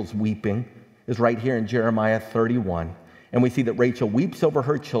about Rachel's weeping is right here in Jeremiah 31. And we see that Rachel weeps over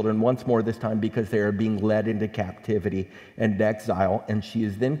her children once more, this time because they are being led into captivity and exile. And she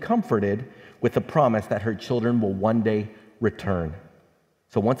is then comforted with the promise that her children will one day return.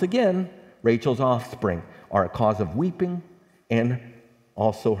 So once again, Rachel's offspring are a cause of weeping and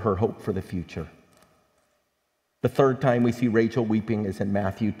also her hope for the future. The third time we see Rachel weeping is in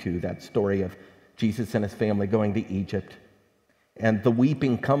Matthew 2, that story of Jesus and his family going to Egypt. And the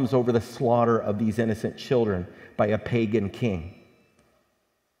weeping comes over the slaughter of these innocent children by a pagan king.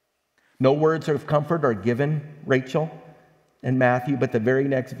 No words of comfort are given Rachel and Matthew, but the very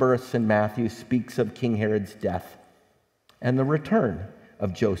next verse in Matthew speaks of King Herod's death and the return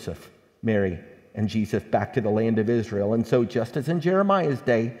of Joseph, Mary, and Jesus back to the land of Israel. And so just as in Jeremiah's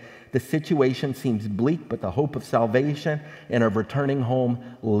day, the situation seems bleak, but the hope of salvation and of returning home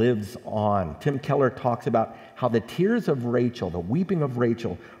lives on. Tim Keller talks about how the tears of Rachel, the weeping of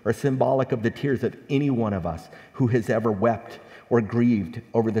Rachel, are symbolic of the tears of any one of us who has ever wept or grieved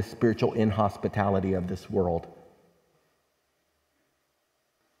over the spiritual inhospitality of this world.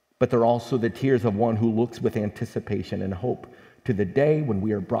 But they're also the tears of one who looks with anticipation and hope to the day when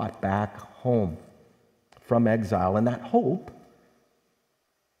we are brought back home from exile. And that hope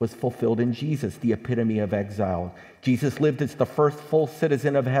was fulfilled in Jesus, the epitome of exile. Jesus lived as the first full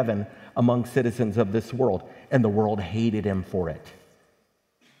citizen of heaven among citizens of this world, and the world hated him for it.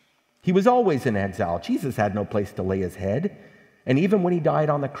 He was always in exile. Jesus had no place to lay his head. And even when he died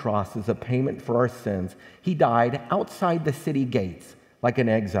on the cross as a payment for our sins, he died outside the city gates, like an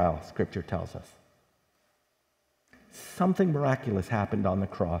exile, Scripture tells us. something miraculous happened on the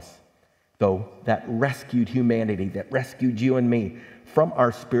cross, though, that rescued humanity, that rescued you and me from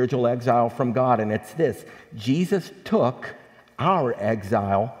our spiritual exile from God. And it's this: Jesus took our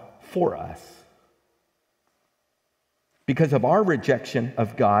exile for us. Because of our rejection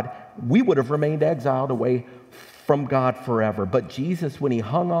of God, we would have remained exiled away from God forever. But Jesus, when he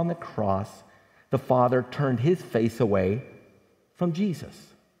hung on the cross, the Father turned his face away from Jesus.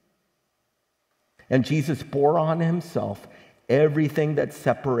 And Jesus bore on himself everything that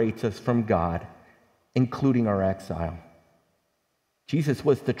separates us from God, including our exile. Jesus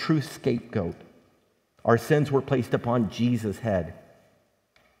was the true scapegoat. Our sins were placed upon Jesus' head.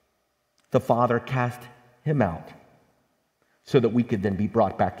 The Father cast him out so that we could then be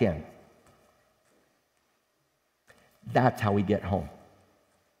brought back in. That's how we get home.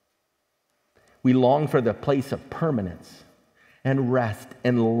 We long for the place of permanence and rest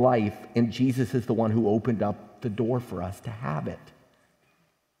and life, and Jesus is the one who opened up the door for us to have it.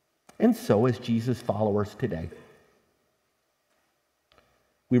 And so, as Jesus' followers today,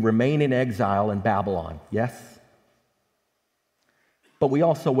 we remain in exile in Babylon, yes? But we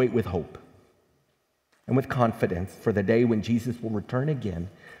also wait with hope and with confidence for the day when Jesus will return again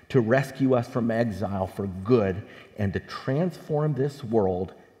to rescue us from exile for good and to transform this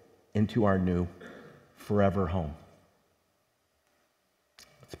world into our new forever home.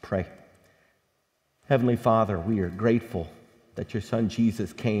 Let's pray. Heavenly Father, we are grateful that your Son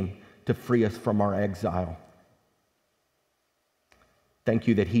Jesus came to free us from our exile. Thank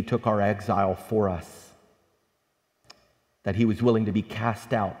you that he took our exile for us, that he was willing to be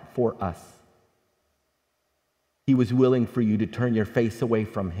cast out for us. He was willing for you to turn your face away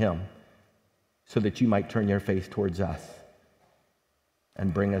from him so that you might turn your face towards us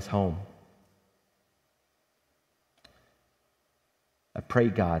and bring us home. I pray,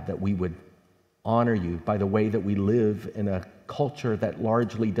 God, that we would honor you by the way that we live in a culture that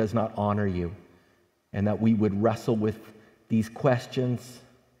largely does not honor you, and that we would wrestle with these questions.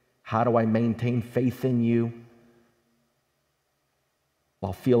 How do I maintain faith in you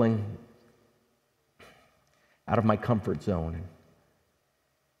while feeling out of my comfort zone and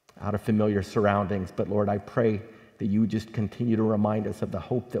out of familiar surroundings? But Lord, I pray that you would just continue to remind us of the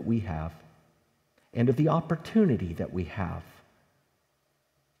hope that we have and of the opportunity that we have,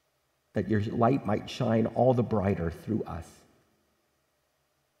 that your light might shine all the brighter through us.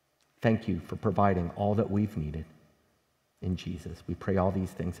 Thank you for providing all that we've needed in Jesus. We pray all these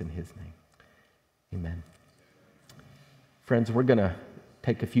things in his name. Amen. Friends, we're going to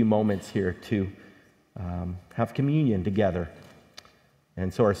take a few moments here to have communion together.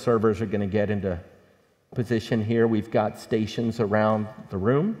 And so our servers are going to get into position here. We've got stations around the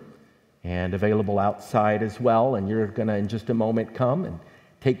room and available outside as well. And you're going to, in just a moment, come and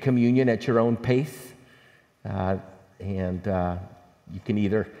take communion at your own pace. And you can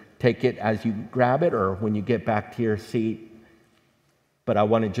either take it as you grab it or when you get back to your seat. But I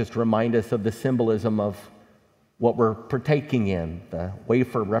want to just remind us of the symbolism of what we're partaking in. The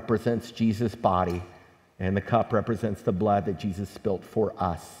wafer represents Jesus' body, and the cup represents the blood that Jesus spilt for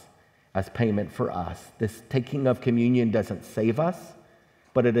us as payment for us. This taking of communion doesn't save us,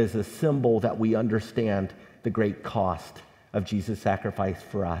 but it is a symbol that we understand the great cost of Jesus' sacrifice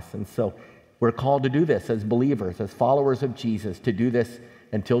for us. And so we're called to do this as believers, as followers of Jesus, to do this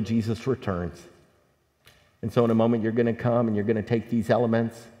until Jesus returns. And so in a moment, you're going to come and you're going to take these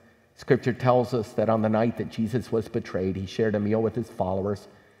elements. Scripture tells us that on the night that Jesus was betrayed, he shared a meal with his followers,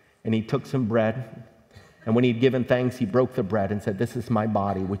 and he took some bread. And when he'd given thanks, he broke the bread and said, "This is my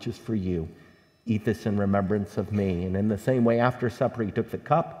body, which is for you. Eat this in remembrance of me." And in the same way, after supper, he took the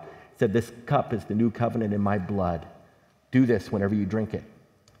cup, said, "This cup is the new covenant in my blood. Do this whenever you drink it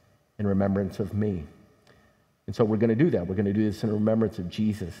in remembrance of me." And so we're going to do that. We're going to do this in remembrance of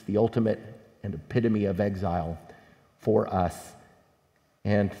Jesus, the ultimate and epitome of exile for us.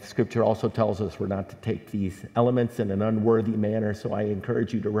 And Scripture also tells us we're not to take these elements in an unworthy manner, so I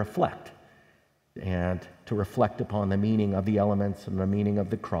encourage you to reflect and to reflect upon the meaning of the elements and the meaning of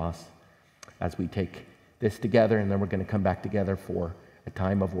the cross as we take this together, and then we're going to come back together for a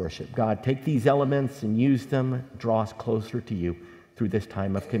time of worship. God, take these elements and use them, draw us closer to you through this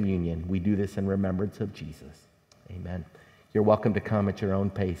time of communion. We do this in remembrance of Jesus. Amen. You're welcome to come at your own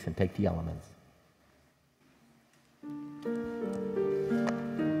pace and take the elements.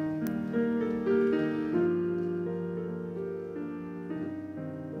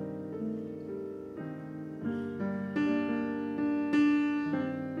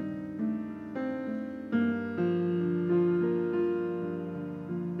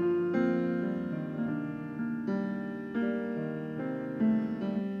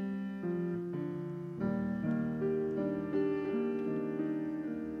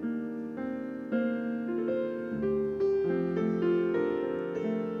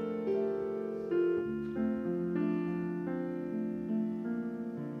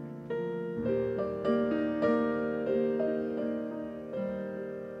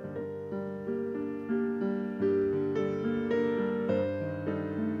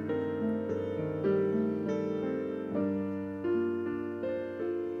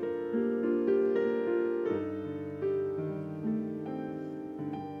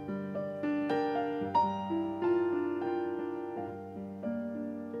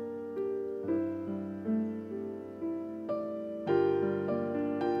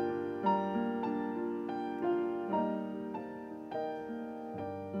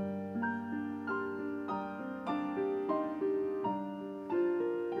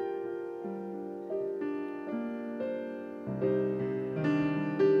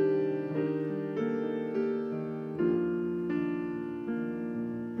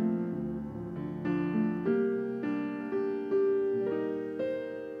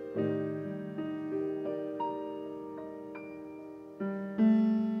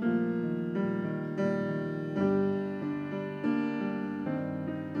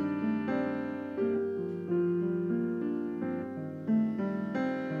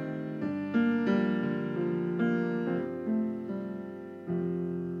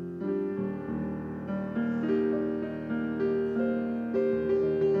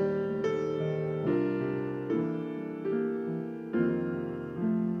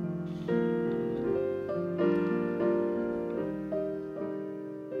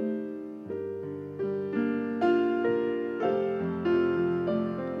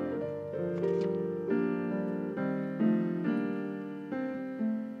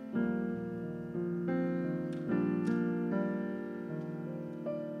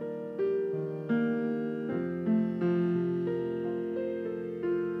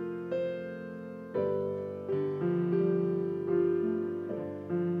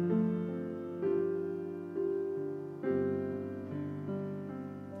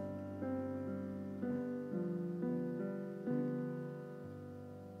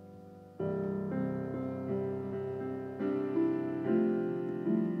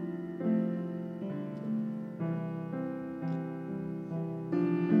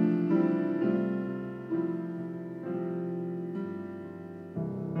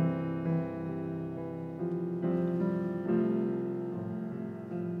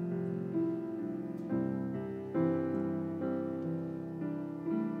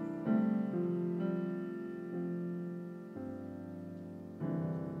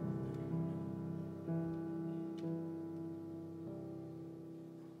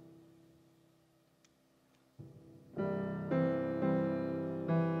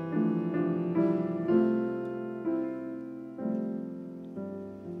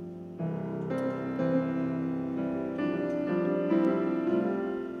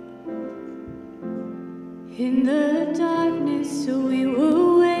 In the darkness we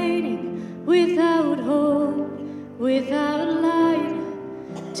were waiting, without hope, without light,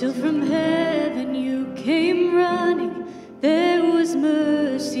 till from heaven you came running. There was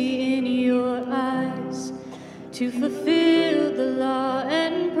mercy in your eyes, to fulfill the law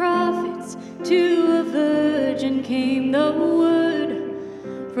and prophets. To a virgin came the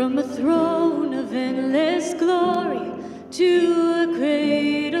word, from a throne of endless glory to a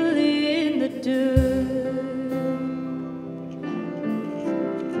cradle in the dirt.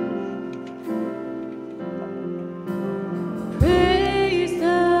 Praise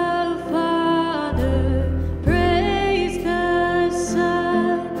the Father, praise the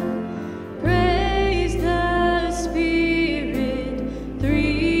Son, praise the Spirit,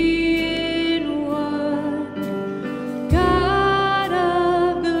 three in one. God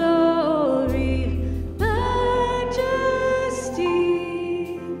of glory, majesty,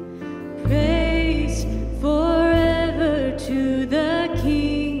 praise forever to the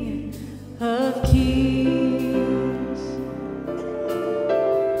King of Kings.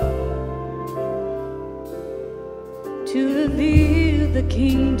 To reveal the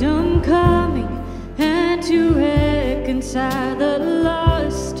kingdom coming and to reconcile the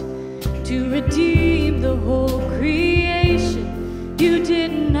lost, to redeem the whole creation. You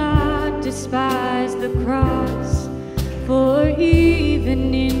did not despise the cross, for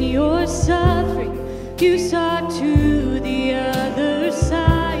even in your suffering you saw to the other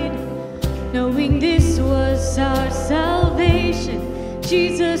side, knowing this was our salvation.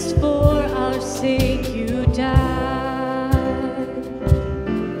 Jesus, for our sake you died.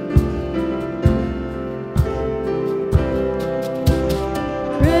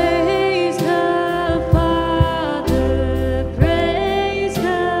 Praise the Father, praise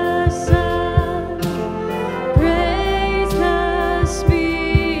the Son, praise the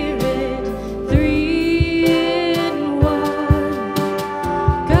Spirit, three in one.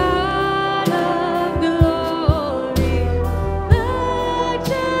 God of glory,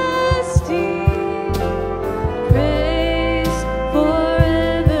 majesty, praise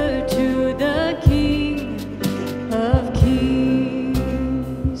forever to the King of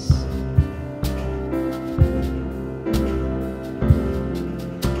Kings.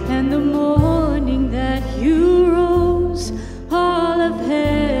 And the morning that you rose, all of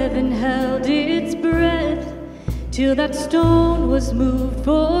heaven held its breath, till that stone was moved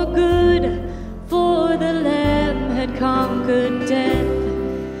for good, for the Lamb had conquered death.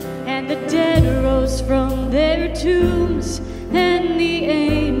 And the dead rose from their tombs, and the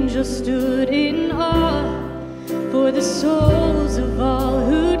angels stood in awe, for the souls of all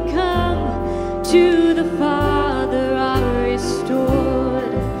who'd come to the Father are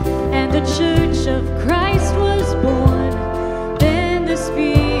restored. And the church of Christ was born, then the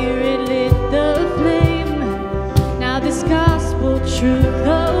Spirit lit the flame. Now this gospel truth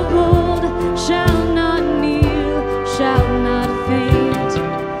of old shall not kneel, shall not faint.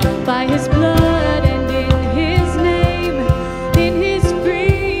 By his blood and in his name, in his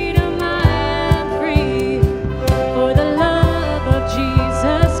freedom I am free. For the love of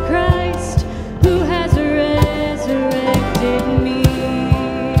Jesus Christ, who has resurrected me.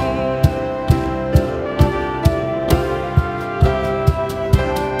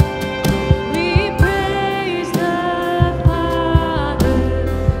 We praise the Father,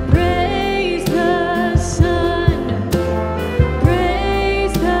 praise the Son,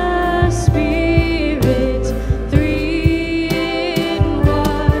 praise the Spirit, three in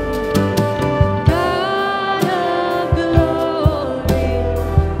one. God of glory,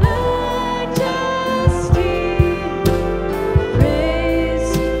 majesty, praise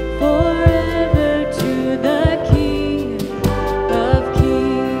forever to the King of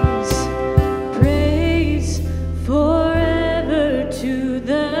Kings. Praise forever to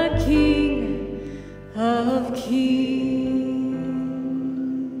the King of Kings.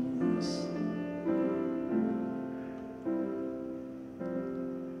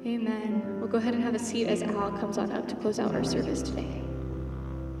 Amen. We'll go ahead and have a seat as Al comes on up to close out our service today.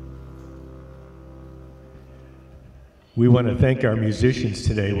 We want to thank our musicians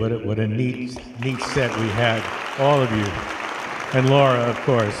today. What a neat set we had, all of you, and Laura, of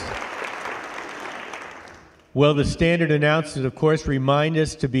course. Well, the standard announcements, of course, remind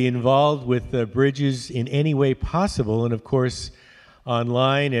us to be involved with Bridges in any way possible, and of course,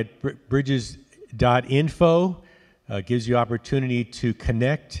 online at bridges.info gives you opportunity to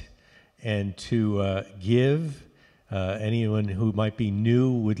connect and to give. Anyone who might be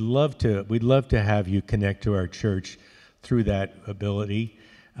new, we'd love to have you connect to our church through that ability.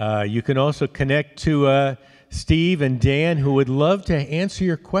 You can also connect to Steve and Dan, who would love to answer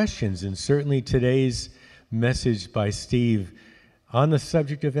your questions, and certainly today's message by Steve on the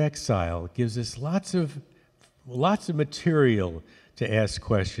subject of exile. It gives us lots of material to ask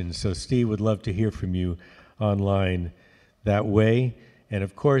questions. So Steve would love to hear from you online that way. And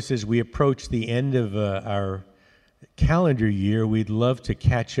of course, as we approach the end of our calendar year, we'd love to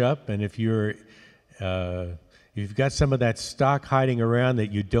catch up. And if you've got some of that stock hiding around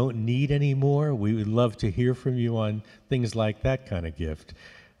that you don't need anymore, we would love to hear from you on things like that kind of gift.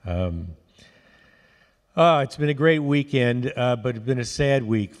 It's been a great weekend, but it's been a sad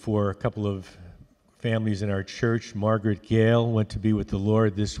week for a couple of families in our church. Margaret Gale went to be with the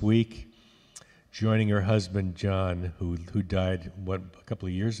Lord this week, joining her husband, John, who died, a couple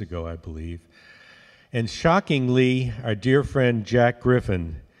of years ago, I believe. And shockingly, our dear friend Jack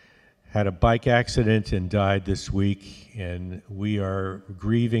Griffin had a bike accident and died this week, and we are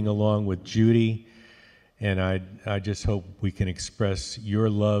grieving along with Judy, and I just hope we can express your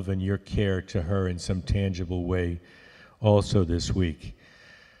love and your care to her in some tangible way also this week.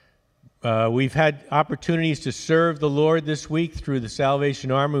 We've had opportunities to serve the Lord this week through the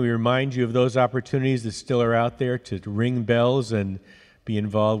Salvation Army. We remind you of those opportunities that still are out there to ring bells and be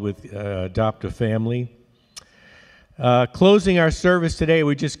involved with Adopt a Family. Closing our service today,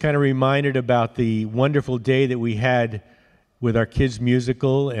 we just kind of reminded about the wonderful day that we had with our kids'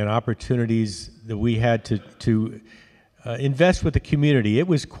 musical and opportunities that we had to invest with the community. It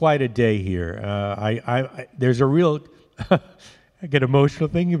was quite a day here. There's a real, I get emotional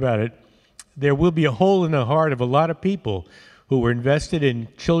thinking about it. There will be a hole in the heart of a lot of people who were invested in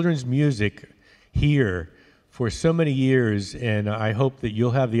children's music here for so many years, and I hope that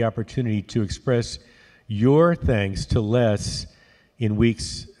you'll have the opportunity to express your thanks to Les in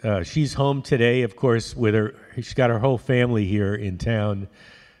weeks. She's home today, of course, with her. She's got her whole family here in town.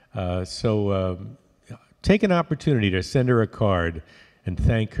 So take an opportunity to send her a card and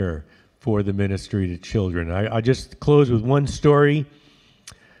thank her for the ministry to children. I'll just close with one story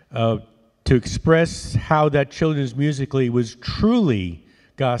to express how that children's musically was truly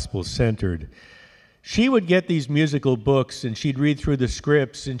gospel-centered. She would get these musical books, and she'd read through the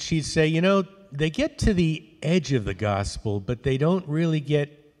scripts, and she'd say, you know, they get to the edge of the gospel, but they don't really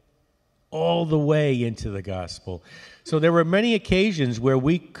get all the way into the gospel. So there were many occasions where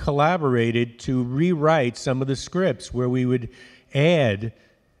we collaborated to rewrite some of the scripts, where we would add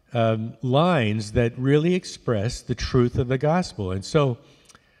lines that really express the truth of the gospel. And so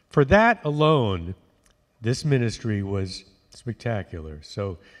for that alone, this ministry was spectacular.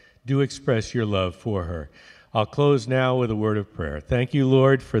 So do express your love for her. I'll close now with a word of prayer. Thank you,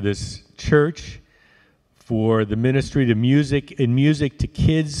 Lord, for this church, for the ministry to music and music to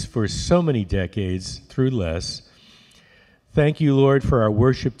kids for so many decades through Les. Thank you, Lord, for our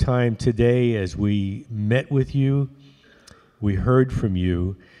worship time today as we met with you, we heard from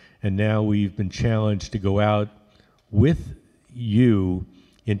you, and now we've been challenged to go out with you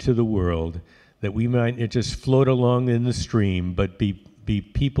into the world, that we might not just float along in the stream, but be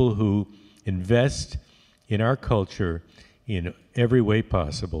people who invest in our culture in every way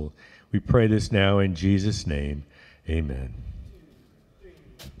possible. We pray this now in Jesus' name. Amen.